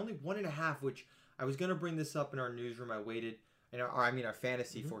favored by only 1.5, which I was going to bring this up in our newsroom. I waited, our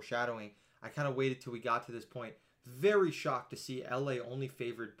fantasy foreshadowing. I kind of waited till we got to this point. Very shocked to see LA only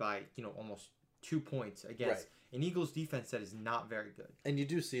favored by, almost 2 points against an Eagles defense that is not very good. And you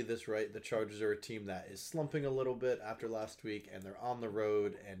do see this, right? The Chargers are a team that is slumping a little bit after last week, and they're on the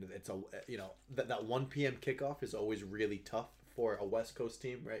road, and it's that 1 p.m. kickoff is always really tough for a West Coast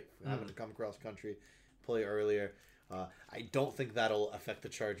team, right? Having to come across country, play earlier. I don't think that'll affect the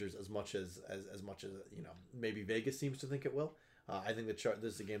Chargers as much as maybe Vegas seems to think it will. I think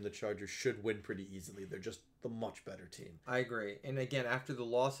this is a game the Chargers should win pretty easily. They're just the much better team. I agree. And again, after the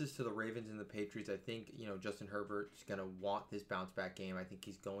losses to the Ravens and the Patriots, I think, Justin Herbert's going to want this bounce back game. I think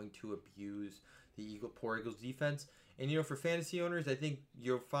he's going to abuse the poor Eagles defense. And, for fantasy owners, I think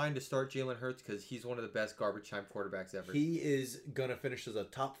you're fine to start Jalen Hurts because he's one of the best garbage time quarterbacks ever. He is going to finish as a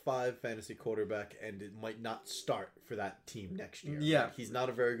top 5 fantasy quarterback, and it might not start for that team next year. Yeah. Like, he's not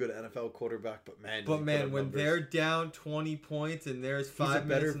a very good NFL quarterback, but man. When they're down 20 points and there's 5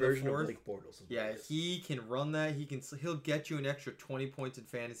 minutes in the fourth. He's a better version of Blake Bortles. Yeah, he can run that. He'll get you an extra 20 points in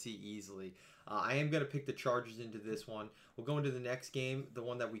fantasy easily. I am going to pick the Chargers into this one. We'll go into the next game, the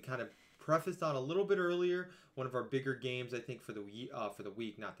one that we kind of prefaced on a little bit earlier, one of our bigger games, I think, for the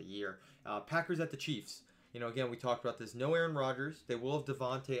week, not the year. Packers at the Chiefs. Again, we talked about this. No Aaron Rodgers. They will have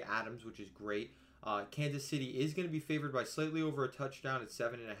Devontae Adams, which is great. Kansas City is going to be favored by slightly over a touchdown at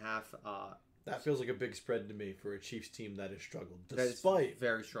 7.5. That feels like a big spread to me for a Chiefs team that has struggled.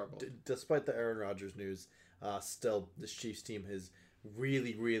 Very struggled. Despite the Aaron Rodgers news, still, this Chiefs team has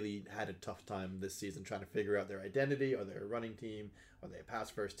really, really had a tough time this season trying to figure out their identity. Are they a running team? Are they a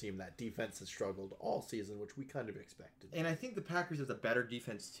pass-first team? That defense has struggled all season, which we kind of expected. And I think the Packers have the better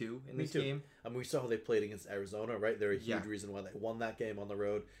defense, too, in this game. I mean, we saw how they played against Arizona, right? They're a huge reason why they won that game on the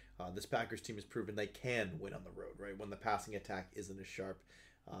road. This Packers team has proven they can win on the road, right? When the passing attack isn't as sharp.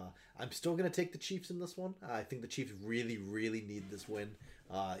 I'm still going to take the Chiefs in this one. I think the Chiefs really, really need this win.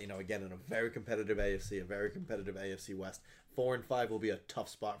 Again, in a very competitive AFC, a very competitive AFC West. 4-5 will be a tough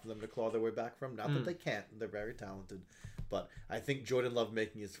spot for them to claw their way back from. Not that they can't. They're very talented. But I think Jordan Love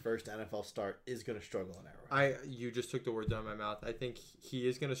making his first NFL start is going to struggle in Arrowhead. You just took the words out of my mouth. I think he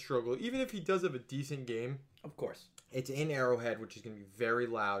is going to struggle. Even if he does have a decent game. Of course. It's in Arrowhead, which is going to be very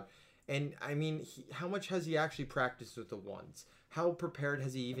loud. And, I mean, how much has he actually practiced with the ones? How prepared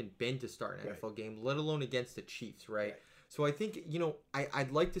has he even been to start an NFL game, let alone against the Chiefs, right? So I think,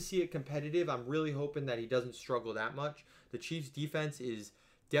 I'd like to see it competitive. I'm really hoping that he doesn't struggle that much. The Chiefs' defense is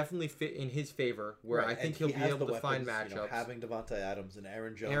definitely fit in his favor, where I think he'll be able to find matchups. Having Devontae Adams and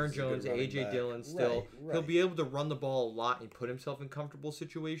Aaron Jones, A.J. Dillon still. He'll be able to run the ball a lot and put himself in comfortable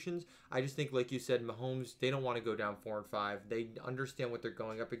situations. I just think, like you said, Mahomes, they don't want to go down 4-5. They understand what they're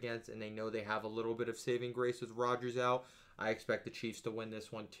going up against, and they know they have a little bit of saving grace with Rodgers out. I expect the Chiefs to win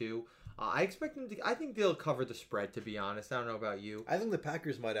this one, too. I expect them to. I think they'll cover the spread, to be honest. I don't know about you. I think the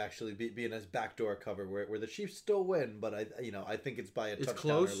Packers might actually be in a backdoor cover where the Chiefs still win, but I think it's by a touchdown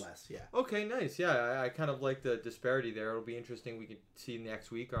close? or less. Yeah. Okay, nice. Yeah, I kind of like the disparity there. It'll be interesting. We can see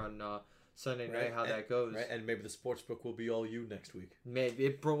next week on Sunday night Right, how that goes. Right, and maybe the sportsbook will be all you next week. Maybe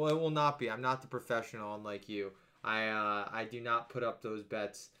it will not be. I'm not the professional, unlike you. I do not put up those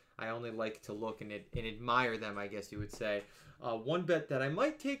bets. I only like to look and admire them, I guess you would say. One bet that I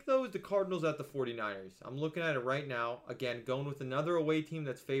might take, though, is the Cardinals at the 49ers. I'm looking at it right now. Again, going with another away team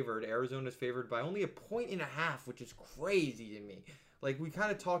that's favored. Arizona's favored by only 1.5 points, which is crazy to me. Like, we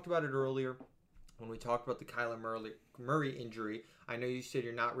kind of talked about it earlier when we talked about the Kyler Murray injury. I know you said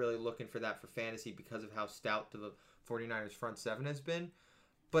you're not really looking for that for fantasy because of how stout the 49ers front seven has been.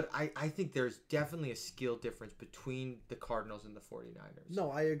 But I think there's definitely a skill difference between the Cardinals and the 49ers.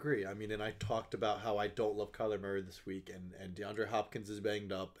 No, I agree. I mean, and I talked about how I don't love Kyler Murray this week, and DeAndre Hopkins is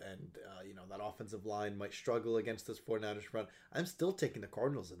banged up, and, that offensive line might struggle against this 49ers front. I'm still taking the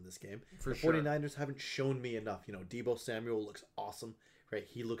Cardinals in this game. The 49ers haven't shown me enough. Deebo Samuel looks awesome, right?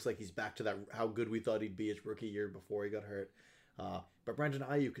 He looks like he's back to that how good we thought he'd be his rookie year before he got hurt. But Brandon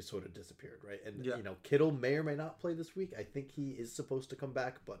Ayuk has sort of disappeared, right? And, Kittle may or may not play this week. I think he is supposed to come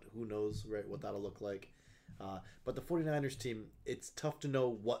back, but who knows, right, what that'll look like. But the 49ers team, it's tough to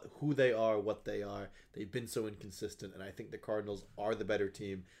know who they are, what they are. They've been so inconsistent, and I think the Cardinals are the better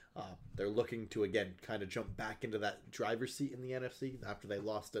team. They're looking to, again, kind of jump back into that driver's seat in the NFC after they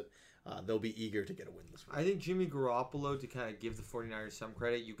lost it. They'll be eager to get a win this week. I think Jimmy Garoppolo, to kind of give the 49ers some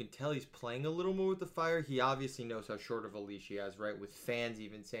credit, you can tell he's playing a little more with the fire. He obviously knows how short of a leash he has, right? With fans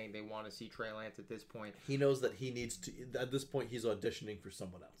even saying they want to see Trey Lance at this point. He knows that he needs to, at this point, he's auditioning for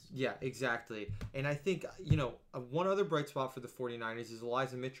someone else. Yeah, exactly. And I think, one other bright spot for the 49ers is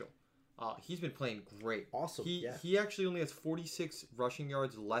Elijah Mitchell. He's been playing great. Awesome. He actually only has 46 rushing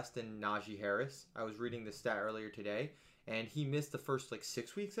yards less than Najee Harris. I was reading the stat earlier today, and he missed the first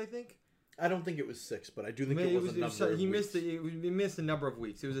 6 weeks, I think. I don't think it was 6, but I do think it was a number of weeks. He missed a number of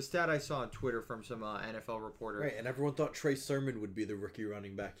weeks. It was a stat I saw on Twitter from some NFL reporter. Right, and everyone thought Trey Sermon would be the rookie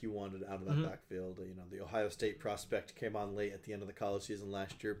running back you wanted out of that backfield. The Ohio State prospect came on late at the end of the college season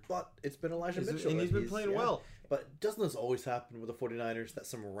last year, but it's been Elijah Mitchell. And he's been playing well. But doesn't this always happen with the 49ers, that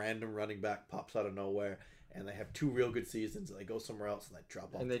some random running back pops out of nowhere, and they have 2 real good seasons, and they go somewhere else, and they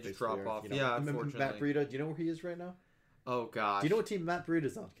drop off? And they just drop off. Yeah, unfortunately. Matt Breida, do you know where he is right now? Oh, gosh. Do you know what team Matt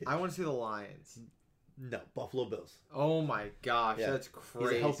Breida's on, Cage? I want to see the Lions. No, Buffalo Bills. Oh my gosh, that's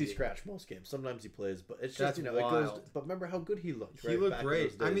crazy. He's a healthy scratch most games. Sometimes he plays, but it's just, it wild. goes. But remember how good he looked, right? He looked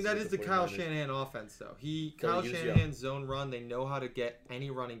great. I mean, that is the Kyle Shanahan offense, though. Kyle Shanahan's zone run, they know how to get any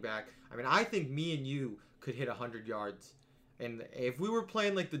running back. I mean, I think me and you could hit 100 yards. And if we were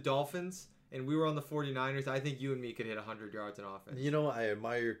playing like the Dolphins and we were on the 49ers, I think you and me could hit 100 yards in offense. I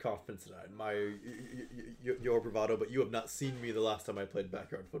admire your confidence and I admire your bravado, but you have not seen me the last time I played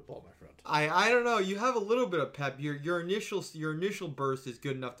backyard football, my friend. I don't know. You have a little bit of pep. Your initial burst is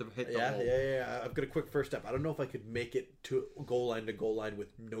good enough to hit the hole. Yeah. I've got a quick first step. I don't know if I could make it to goal line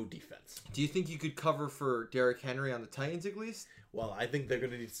with no defense. Do you think you could cover for Derrick Henry on the Titans at least? Well, I think they're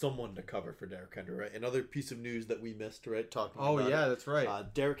going to need someone to cover for Derrick Henry, right? Another piece of news that we missed, right? That's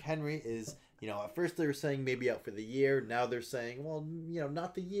right. Derrick Henry is, at first they were saying maybe out for the year. Now they're saying, well,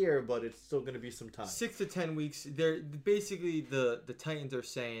 not the year, but it's still going to be some time. 6 to 10 weeks. They're basically the Titans are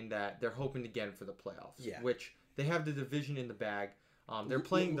saying that they're hoping to get him for the playoffs. Yeah. Which they have the division in the bag. They're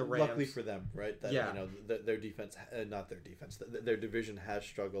playing the Rams. Luckily for them, right? Their defense, not their defense, their division has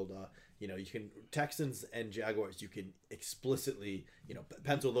struggled. Texans and Jaguars, you can explicitly,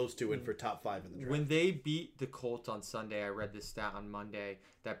 pencil those two in for top 5 in the draft. When they beat the Colts on Sunday, I read this stat on Monday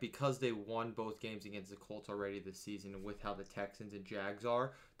that because they won both games against the Colts already this season, with how the Texans and Jags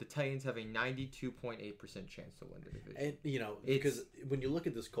are, the Titans have a 92.8% chance to win the division. And because when you look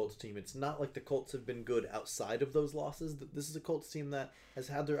at this Colts team, it's not like the Colts have been good outside of those losses. This is a Colts team that has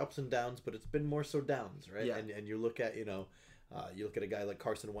had their ups and downs, but it's been more so downs, right? Yeah. And you look at you look at a guy like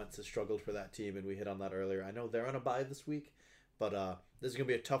Carson Wentz has struggled for that team, and we hit on that earlier. I know they're on a bye this week, but this is going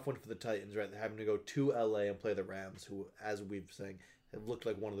to be a tough one for the Titans, right? They're having to go to LA and play the Rams, who, as we've saying, have looked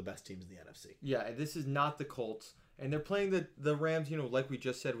like one of the best teams in the NFC. Yeah, this is not the Colts. And they're playing the Rams, like we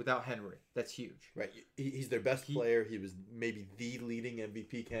just said, without Henry. That's huge. Right. He's their best player. He was maybe the leading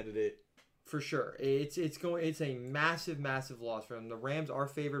MVP candidate. For sure. It's a massive loss for them. The Rams are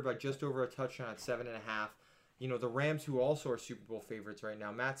favored by just over a touchdown at 7.5. The Rams, who also are Super Bowl favorites right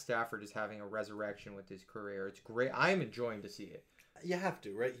now, Matt Stafford is having a resurrection with his career. It's great. I am enjoying to see it. You have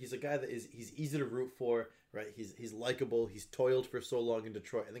to, right? He's a guy that he's easy to root for, right? He's likable. He's toiled for so long in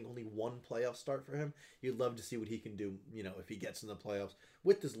Detroit. I think only one playoff start for him. You'd love to see what he can do, if he gets in the playoffs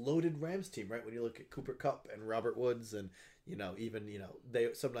with this loaded Rams team, right? When you look at Cooper Kupp and Robert Woods and, even they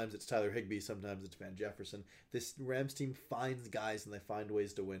sometimes it's Tyler Higbee, sometimes it's Van Jefferson. This Rams team finds guys and they find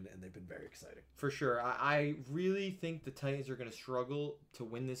ways to win, and they've been very exciting. For sure. I really think the Titans are going to struggle to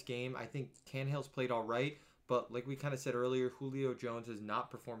win this game. I think Tannehill's played all right, but like we kind of said earlier, Julio Jones has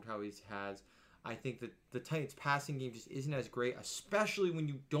not performed how he has. I think that the Titans' passing game just isn't as great, especially when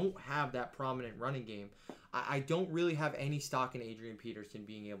you don't have that prominent running game. I don't really have any stock in Adrian Peterson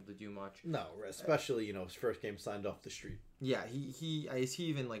being able to do much. No, especially his first game signed off the street. Yeah, he is he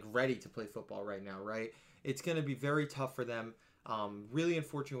even like ready to play football right now? Right, it's going to be very tough for them. Really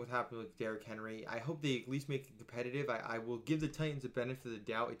unfortunate what happened with Derrick Henry. I hope they at least make it competitive. I will give the Titans a benefit of the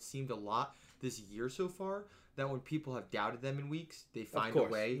doubt. It seemed a lot this year so far that when people have doubted them in weeks, they find a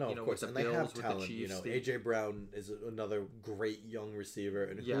way. No, of course. With the and Bills, they have with talent. the Chiefs. AJ Brown is another great young receiver,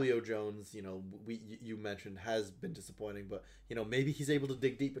 and Julio Jones, you mentioned has been disappointing, but maybe he's able to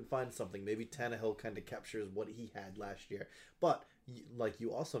dig deep and find something. Maybe Tannehill kind of captures what he had last year. But like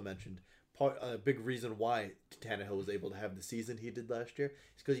you also mentioned, a big reason why Tannehill was able to have the season he did last year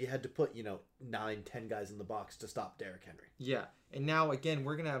is because you had to put 9-10 guys in the box to stop Derrick Henry. Yeah, and now again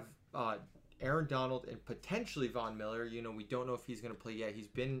we're gonna have Aaron Donald and potentially Von Miller. We don't know if he's going to play yet. He's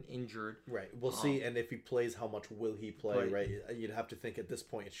been injured. Right. We'll see. And if he plays, how much will he play, right? You'd have to think at this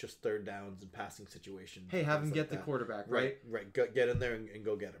point it's just third downs and passing situations. Hey, have him get the quarterback, right? Right. Get in there and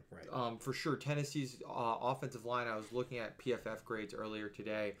go get him, right? For sure. Tennessee's offensive line, I was looking at PFF grades earlier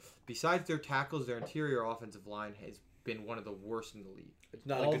today. Besides their tackles, their interior offensive line has been one of the worst in the league. It's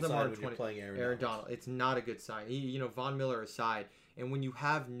not a good sign when you're playing Aaron Donald. It's not a good sign. Von Miller aside, and when you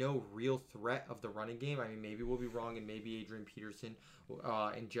have no real threat of the running game, I mean, maybe we'll be wrong, and maybe Adrian Peterson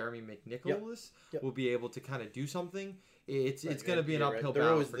and Jeremy McNicholas will be able to kind of do something. It's going to be an uphill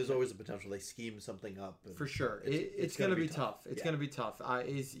battle. There's always a potential they scheme something up. For sure. It's going to be tough. It's going to be tough.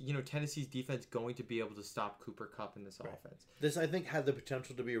 Is Tennessee's defense going to be able to stop Cooper Kupp in this offense? This, I think, had the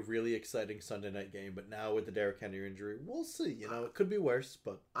potential to be a really exciting Sunday night game, but now with the Derrick Henry injury, we'll see. It could be worse,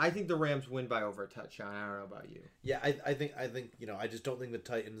 but I think the Rams win by over a touchdown. I don't know about you. Yeah, I think I just don't think the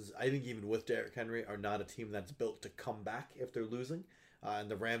Titans, I think even with Derrick Henry, are not a team that's built to come back if they're losing.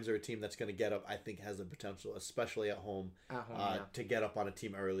 And the Rams are a team that's going to get up, I think, has a potential, especially at home, to get up on a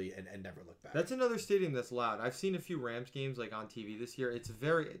team early and never look back. That's another stadium that's loud. I've seen a few Rams games like on TV this year. It's a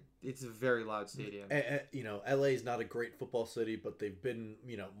very loud stadium. LA is not a great football city, but they've been,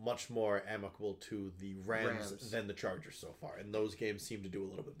 much more amicable to the Rams than the Chargers so far. And those games seem to do a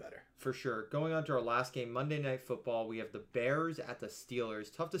little bit better. For sure. Going on to our last game, Monday Night Football, we have the Bears at the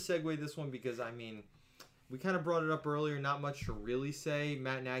Steelers. Tough to segue this one because, we kind of brought it up earlier. Not much to really say.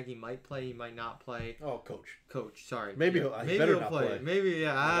 Matt Nagy might play. He might not play. Oh, coach. Sorry. Maybe he'll not play. Maybe,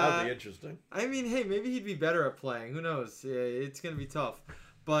 yeah. That would be interesting. Hey, maybe he'd be better at playing. Who knows? It's going to be tough.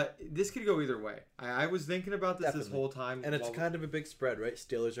 But this could go either way. I was thinking about this whole time. And it's kind of a big spread, right?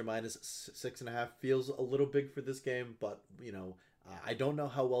 Steelers are -6.5. Feels a little big for this game, but, I don't know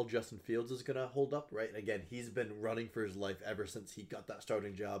how well Justin Fields is going to hold up, right? Again, he's been running for his life ever since he got that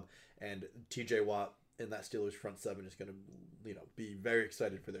starting job. And TJ Watt in that Steelers front seven is going to, be very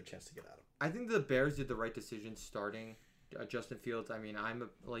excited for their chance to get at him. I think the Bears did the right decision starting Justin Fields.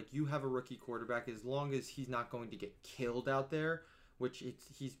 You have a rookie quarterback, as long as he's not going to get killed out there, which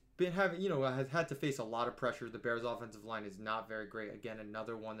he's been having, has had to face a lot of pressure. The Bears' offensive line is not very great. Again,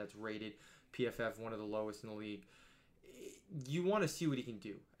 another one that's rated PFF one of the lowest in the league. You want to see what he can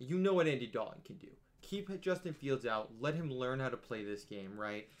do. You know what Andy Dalton can do. Keep Justin Fields out. Let him learn how to play this game,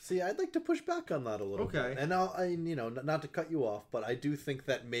 right? See, I'd like to push back on that a little bit. And not to cut you off, but I do think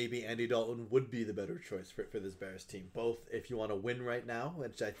that maybe Andy Dalton would be the better choice for this Bears team. Both if you want to win right now,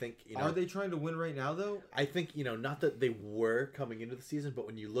 which I think, Are they trying to win right now, though? I think, not that they were coming into the season, but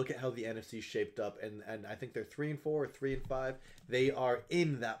when you look at how the NFC shaped up, and I think they're 3-4 or 3-5, they are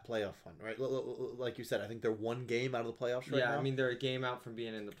in that playoff hunt, right? Like you said, I think they're one game out of the playoffs right now. Yeah, they're a game out from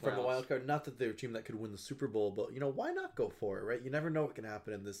being in the playoffs. From the wild card. Not that they're a team that could win the Super Bowl, but why not go for it, right? You never know what can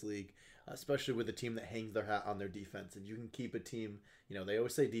happen in this league, especially with a team that hangs their hat on their defense. And you can keep a team, they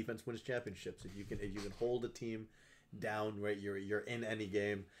always say defense wins championships. If you can hold a team down, right, you're in any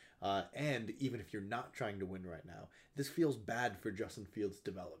game. And even if you're not trying to win right now, this feels bad for Justin Fields'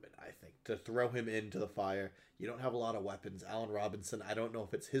 development, I think, to throw him into the fire. You don't have a lot of weapons. Allen Robinson, I don't know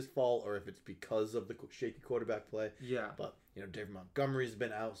if it's his fault or if it's because of the shaky quarterback play. Yeah. But, David Montgomery's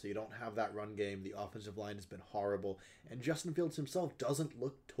been out, so you don't have that run game. The offensive line has been horrible. And Justin Fields himself doesn't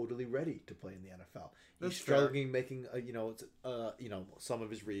look totally ready to play in the NFL. He's struggling making, some of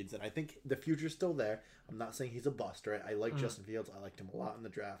his reads. And I think the future's still there. I'm not saying he's a bust, right? I like Justin Fields. I liked him a lot in the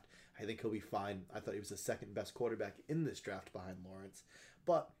draft. I think he'll be fine. I thought he was the second best quarterback in this draft behind Lawrence.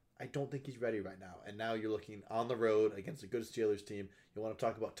 But I don't think he's ready right now. And now you're looking on the road against a good Steelers team. You want to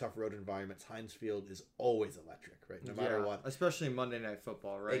talk about tough road environments. Heinz Field is always electric, right? No matter what. Especially Monday Night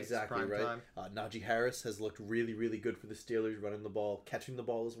Football, right? Exactly, right? Najee Harris has looked really, really good for the Steelers, running the ball, catching the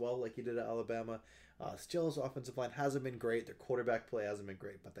ball as well, like he did at Alabama. Steelers' offensive line hasn't been great. Their quarterback play hasn't been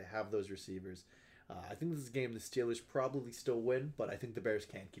great, but they have those receivers. I think this is a game the Steelers probably still win, but I think the Bears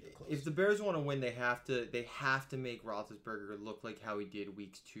can keep it close. If the Bears want to win, they have to make Roethlisberger look like how he did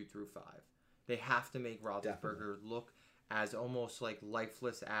weeks 2 through 5. They have to make Roethlisberger look as almost like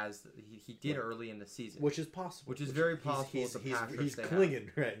lifeless as he did early in the season, which is possible. Which is very possible. He's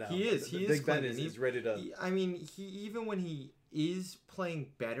clinging right now. He is. He is. Big Ben is ready to. I mean, even when he is playing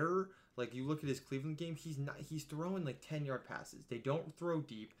better. Like, you look at his Cleveland game, he's throwing like 10-yard passes. They don't throw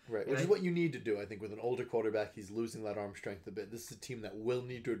deep. Right, which is what you need to do, I think, with an older quarterback. He's losing that arm strength a bit. This is a team that will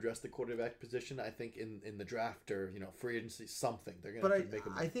need to address the quarterback position, I think, in the draft or, free agency, something. They're going to have to make a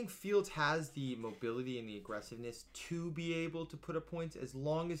move. I think Fields has the mobility and the aggressiveness to be able to put up points as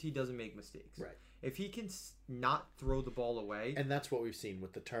long as he doesn't make mistakes. Right. If he can not throw the ball away. And that's what we've seen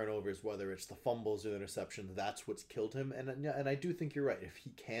with the turnovers, whether it's the fumbles or the interceptions, that's what's killed him. And I do think you're right. If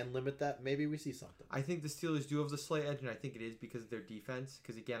he can limit that, maybe we see something. I think the Steelers do have the slight edge, and I think it is because of their defense.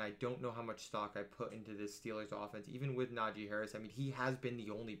 Because, again, I don't know how much stock I put into this Steelers offense. Even with Najee Harris, I mean, he has been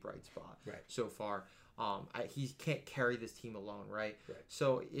the only bright spot so far. He can't carry this team alone, right?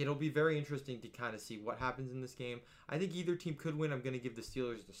 So it'll be very interesting to kind of see what happens in this game. I think either team could win. I'm going to give the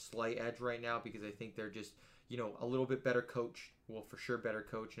Steelers the slight edge right now because I think they're just, a little bit better coach. Well, for sure better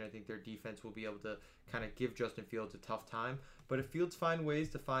coach, and I think their defense will be able to kind of give Justin Fields a tough time. But if Fields finds ways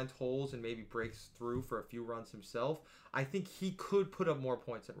to find holes and maybe breaks through for a few runs himself, I think he could put up more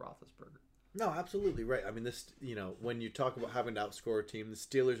points than Roethlisberger. No, absolutely right. I mean, this, when you talk about having to outscore a team, the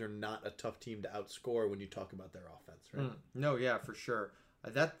Steelers are not a tough team to outscore when you talk about their offense, right? No, yeah, for sure.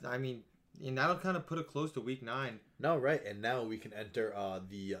 And that'll kind of put it close to week 9. No, right. And now we can enter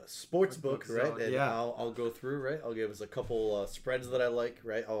the sports book, right? And I'll go through, right? I'll give us a couple spreads that I like,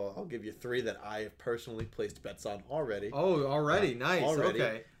 right? I'll give you 3 that I have personally placed bets on already. Oh, already? Nice. Already.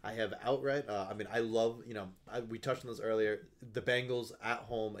 Okay. I have outright. I love, we touched on this earlier. The Bengals at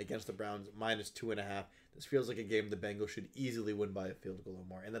home against the Browns, -2.5. This feels like a game the Bengals should easily win by a field goal or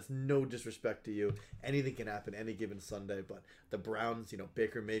more. And that's no disrespect to you. Anything can happen any given Sunday. But the Browns,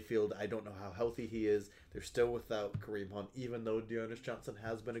 Baker Mayfield, I don't know how healthy he is. They're still without Kareem Hunt, even though Dearness Johnson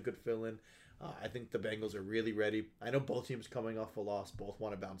has been a good fill-in. I think the Bengals are really ready. I know both teams coming off a loss. Both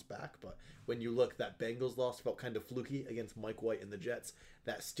want to bounce back. But when you look, that Bengals loss felt kind of fluky against Mike White and the Jets.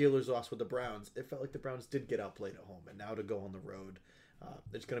 That Steelers loss with the Browns, it felt like the Browns did get outplayed at home. And now to go on the road,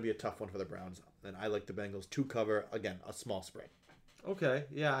 it's going to be a tough one for the Browns. And I like the Bengals to cover, again, a small spread. Okay,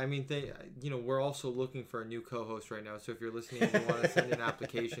 yeah, I mean, we're also looking for a new co-host right now. So if you're listening and you want to send in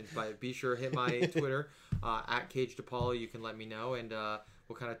applications, be sure to hit my Twitter, at Cage DePaulo. You can let me know, and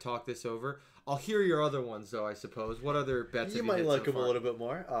we'll kind of talk this over. I'll hear your other ones, though, I suppose. What other bets you might like them a little bit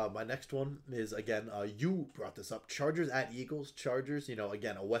more. My next one is, again, you brought this up. Chargers at Eagles. Chargers,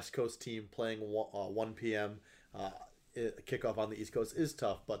 again, a West Coast team playing 1 p.m., kickoff on the East Coast is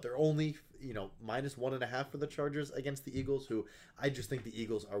tough, but they're only -1.5 for the Chargers against the Eagles, who I just think the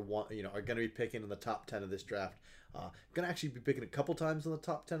Eagles are going to be picking in the top 10 of this draft. Going to actually be picking a couple times in the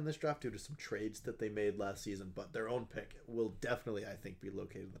top 10 of this draft due to some trades that they made last season, but their own pick will definitely, I think, be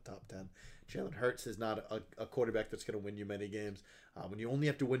located in the top 10. Jalen Hurts is not a quarterback that's going to win you many games. When you only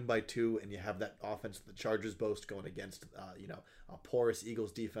have to win by 2 and you have that offense that the Chargers boast going against, a porous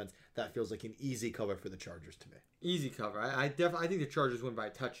Eagles defense, that feels like an easy cover for the Chargers to me. Easy cover. I think the Chargers win by a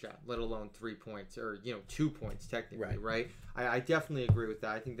touchdown, let alone 3 points or 2 points technically, right? I definitely agree with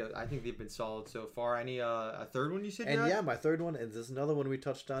that. I think they've been solid so far. Any a third one you said? And yeah, my third one, and this is another one we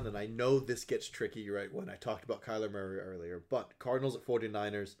touched on, and I know this gets tricky, right? When I talked about Kyler Murray earlier, but Cardinals at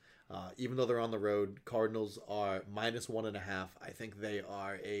 49ers. Even though they're on the road, Cardinals are -1.5. I think they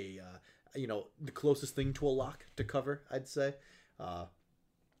are the closest thing to a lock to cover, I'd say.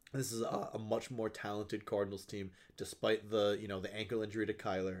 This is a much more talented Cardinals team, despite the ankle injury to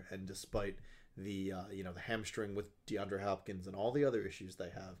Kyler and despite the hamstring with DeAndre Hopkins and all the other issues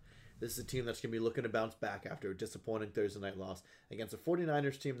they have. This is a team that's going to be looking to bounce back after a disappointing Thursday night loss against a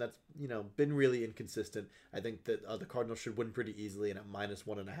 49ers team that's, been really inconsistent. I think that the Cardinals should win pretty easily, and at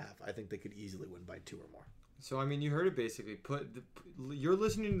 -1.5, I think they could easily win by 2 or more. So, I mean, you heard it basically. You're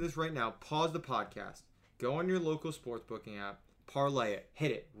listening to this right now. Pause the podcast. Go on your local sports booking app. Parlay it. Hit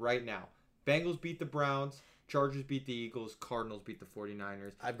it right now. Bengals beat the Browns. Chargers beat the Eagles. Cardinals beat the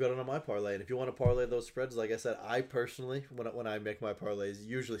 49ers. I've got it on my parlay. And if you want to parlay those spreads, like I said, I personally, when I make my parlays,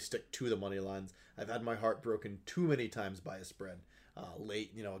 usually stick to the money lines. I've had my heart broken too many times by a spread.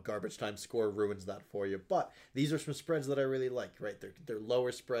 late, a garbage time score ruins that for you. But these are some spreads that I really like, right? They're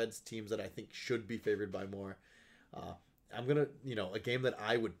lower spreads, teams that I think should be favored by more. I'm going to, a game that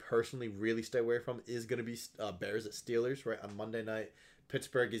I would personally really stay away from is going to be Bears at Steelers, right? On Monday night,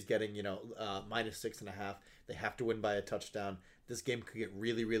 Pittsburgh is getting, -6.5. They have to win by a touchdown. This game could get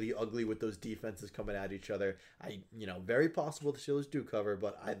really, really ugly with those defenses coming at each other. Very possible the Steelers do cover,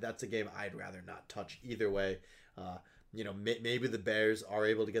 but that's a game I'd rather not touch either way. Maybe the Bears are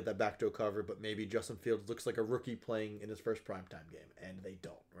able to get that backdoor cover, but maybe Justin Fields looks like a rookie playing in his first primetime game, and they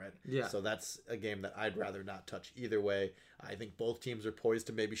don't, right? Yeah. So that's a game that I'd rather not touch either way. I think both teams are poised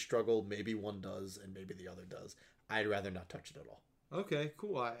to maybe struggle. Maybe one does, and maybe the other does. I'd rather not touch it at all. Okay,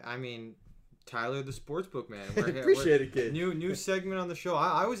 cool. I mean, Tyler, the sportsbook man. Appreciate it, kid. New segment on the show.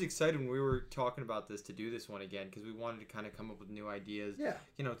 I was excited when we were talking about this to do this one again because we wanted to kind of come up with new ideas. Yeah.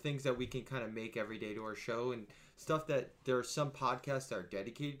 Things that we can kind of make every day to our show and stuff that there are some podcasts that are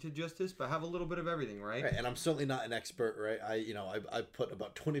dedicated to just this, but have a little bit of everything, right? Right, and I'm certainly not an expert, right? I put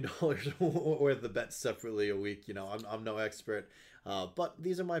about $20 worth of bets separately a week. I'm no expert. But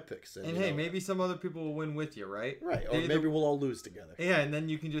these are my picks. And hey, maybe some other people will win with you, right? Right, or maybe we'll all lose together. Yeah, and then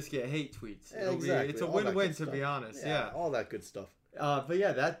you can just get hate tweets. Exactly. It's a win-win, to be honest. Yeah, all that good stuff. But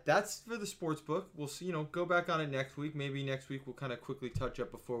yeah, that's for the sports book. We'll see. Go back on it next week. Maybe next week we'll kind of quickly touch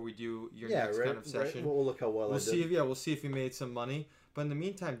up before we do your next kind of session. We'll look how well we'll see. We'll see if you made some money. But in the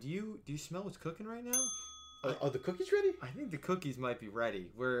meantime, do you smell what's cooking right now? Are the cookies ready? I think the cookies might be ready.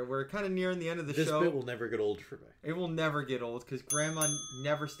 We're kind of nearing the end of the show. This bit will never get old for me. It will never get old because Grandma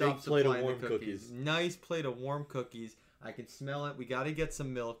never stops supplying the cookies. Nice plate of warm cookies. I can smell it. We got to get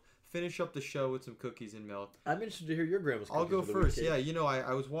some milk. Finish up the show with some cookies and milk. I'm interested to hear your grandma's cookies. I'll go first. Yeah,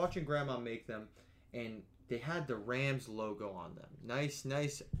 I was watching Grandma make them, and they had the Rams logo on them.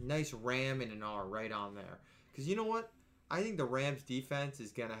 Nice Ram and an R right on there. Because you know what? I think the Rams defense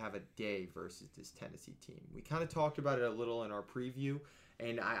is going to have a day versus this Tennessee team. We kind of talked about it a little in our preview,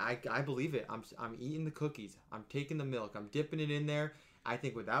 and I believe it. I'm eating the cookies. I'm taking the milk. I'm dipping it in there. I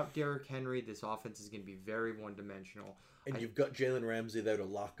think without Derrick Henry, this offense is going to be very one-dimensional. And you've got Jalen Ramsey there to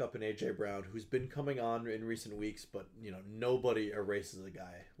lock up an A.J. Brown, who's been coming on in recent weeks, but, nobody erases a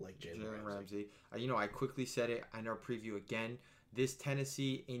guy like Jalen Ramsey. I quickly said it in our preview again. This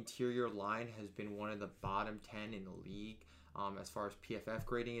Tennessee interior line has been one of the bottom 10 in the league as far as PFF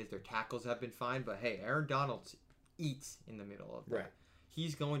grading is. Their tackles have been fine, but hey, Aaron Donald eats in the middle of that. Right.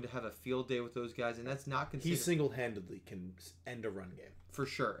 He's going to have a field day with those guys, and that's not considered. He single-handedly can end a run game. For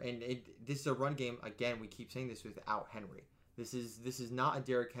sure. And this is a run game, again, we keep saying this, without Henry. This is not a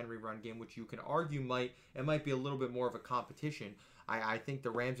Derrick Henry run game, which you can argue might be a little bit more of a competition. I think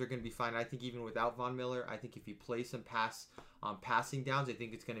the Rams are going to be fine. I think even without Von Miller, I think if you play some passing downs, I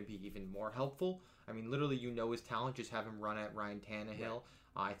think it's going to be even more helpful. I mean, literally, his talent. Just have him run at Ryan Tannehill. Right.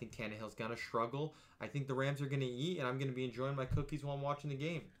 I think Tannehill's going to struggle. I think the Rams are going to eat, and I'm going to be enjoying my cookies while I'm watching the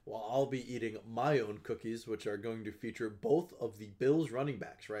game. Well, I'll be eating my own cookies, which are going to feature both of the Bills running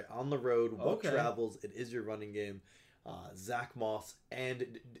backs, right? On the road, what travels, it is your running game. Zach Moss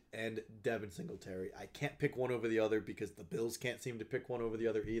and Devin Singletary. I can't pick one over the other because the Bills can't seem to pick one over the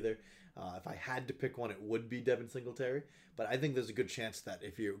other either. If I had to pick one, it would be Devin Singletary. But I think there's a good chance that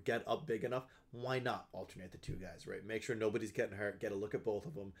if you get up big enough, why not alternate the two guys, right? Make sure nobody's getting hurt. Get a look at both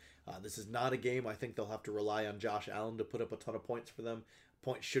of them. This is not a game I think they'll have to rely on Josh Allen to put up a ton of points for them.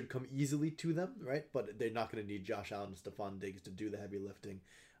 Points should come easily to them, right? But they're not going to need Josh Allen and Stephon Diggs to do the heavy lifting.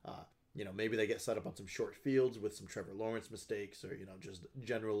 Maybe they get set up on some short fields with some Trevor Lawrence mistakes or, just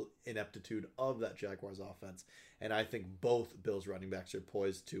general ineptitude of that Jaguars offense. And I think both Bills running backs are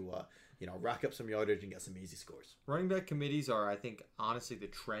poised to, rack up some yardage and get some easy scores. Running back committees are, I think, honestly, the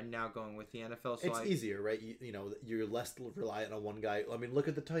trend now going with the NFL. So it's easier, right? You're less reliant on one guy. I mean, look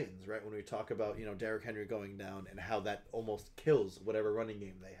at the Titans, right? When we talk about, Derrick Henry going down and how that almost kills whatever running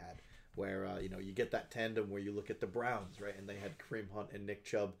game they had. Where, you get that tandem where you look at the Browns, right? And they had Kareem Hunt and Nick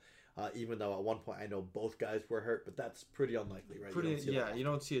Chubb. Even though at one point I know both guys were hurt, but that's pretty unlikely, right? You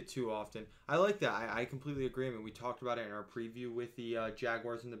don't see it too often. I like that. I completely agree. I mean, we talked about it in our preview with the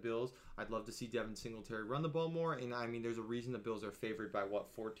Jaguars and the Bills. I'd love to see Devin Singletary run the ball more. And, I mean, there's a reason the Bills are favored by,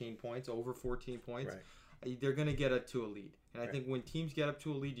 14 points? Over 14 points? Right. They're going to get up to a lead. And I think when teams get up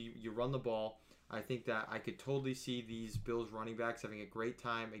to a lead, you run the ball. I think that I could totally see these Bills running backs having a great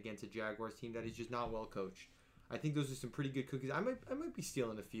time against a Jaguars team that is just not well coached. I think those are some pretty good cookies. I might be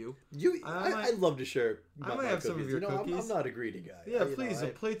stealing a few. I'd love to share. I might have some of your cookies. I'm not a greedy guy. Yeah, please. The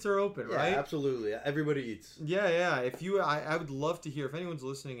plates are open, right? Yeah, absolutely. Everybody eats. Yeah. If you, I would love to hear if anyone's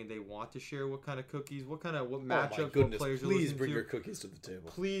listening and they want to share what kind of cookies, what matchups, what players. Please bring your cookies to the table.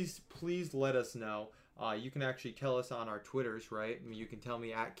 Please let us know. You can actually tell us on our Twitters, right? I mean, you can tell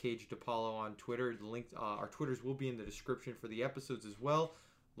me at Cage DePaulo on Twitter. The link, our Twitters will be in the description for the episodes as well.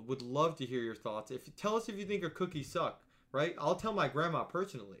 Would love to hear your thoughts. Tell us if you think our cookies suck, right? I'll tell my grandma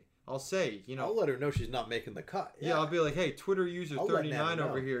personally. I'll say, I'll let her know she's not making the cut. Yeah, I'll be like, hey, Twitter user 39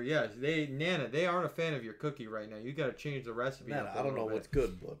 over here. Yeah, Nana, they aren't a fan of your cookie right now. You got to change the recipe. Nana, I don't know what's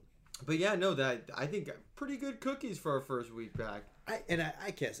good, but yeah, no, that I think pretty good cookies for our first week back.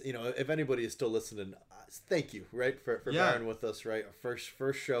 I can't, if anybody is still listening, thank you, right, for bearing with us, right? Our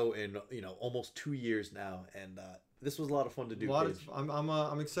first show in almost 2 years now, and this was a lot of fun to do.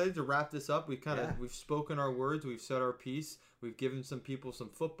 I'm excited to wrap this up. We've spoken our words, we've said our piece, we've given some people some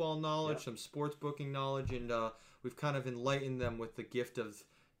football knowledge, some sports booking knowledge, and we've kind of enlightened them with the gift of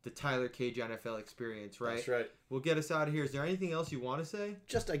the Tyler Cage NFL experience, right? That's right. We'll get us out of here. Is there anything else you want to say?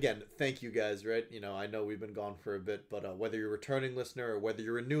 Just again, thank you guys, right? I know we've been gone for a bit, but whether you're a returning listener or whether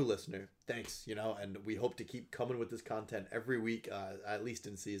you're a new listener, thanks, and we hope to keep coming with this content every week, at least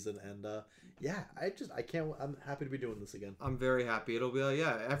in season. And I'm happy to be doing this again. I'm very happy. It'll be,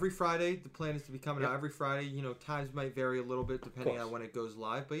 every Friday. The plan is to be coming out every Friday. Times might vary a little bit depending on when it goes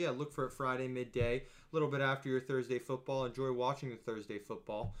live. But yeah, look for it Friday midday, a little bit after your Thursday football. Enjoy watching the Thursday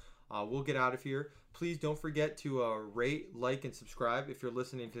football. We'll get out of here. Please don't forget to rate, like, and subscribe if you're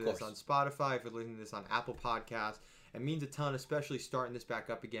listening to this on Spotify, if you're listening to this on Apple Podcasts. It means a ton, especially starting this back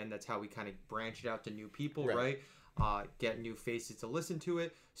up again. That's how we kind of branch it out to new people, right? Get new faces to listen to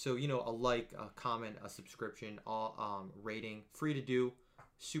it. So, a like, a comment, a subscription, rating, free to do.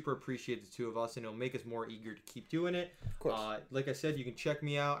 Super appreciate the two of us, and it'll make us more eager to keep doing it. Of course. Like I said, you can check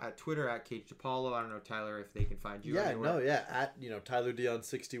me out at Twitter at Cage DePaulo. I don't know, Tyler, if they can find you. At Tyler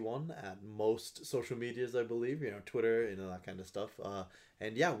Dion61 at most social medias, I believe. Twitter, that kind of stuff.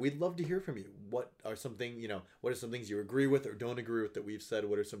 And yeah, we'd love to hear from you. What are some things you agree with or don't agree with that we've said?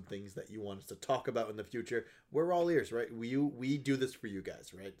 What are some things that you want us to talk about in the future? We're all ears, right? We do this for you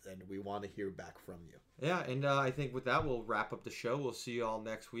guys, right? And we want to hear back from you. Yeah, and I think with that, we'll wrap up the show. We'll see you all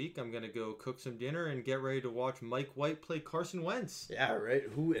next week. I'm going to go cook some dinner and get ready to watch Mike White play Carson Wentz. Yeah, right?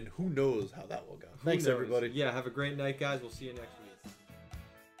 Who knows how that will go. Thanks, everybody. Yeah, have a great night, guys. We'll see you next week.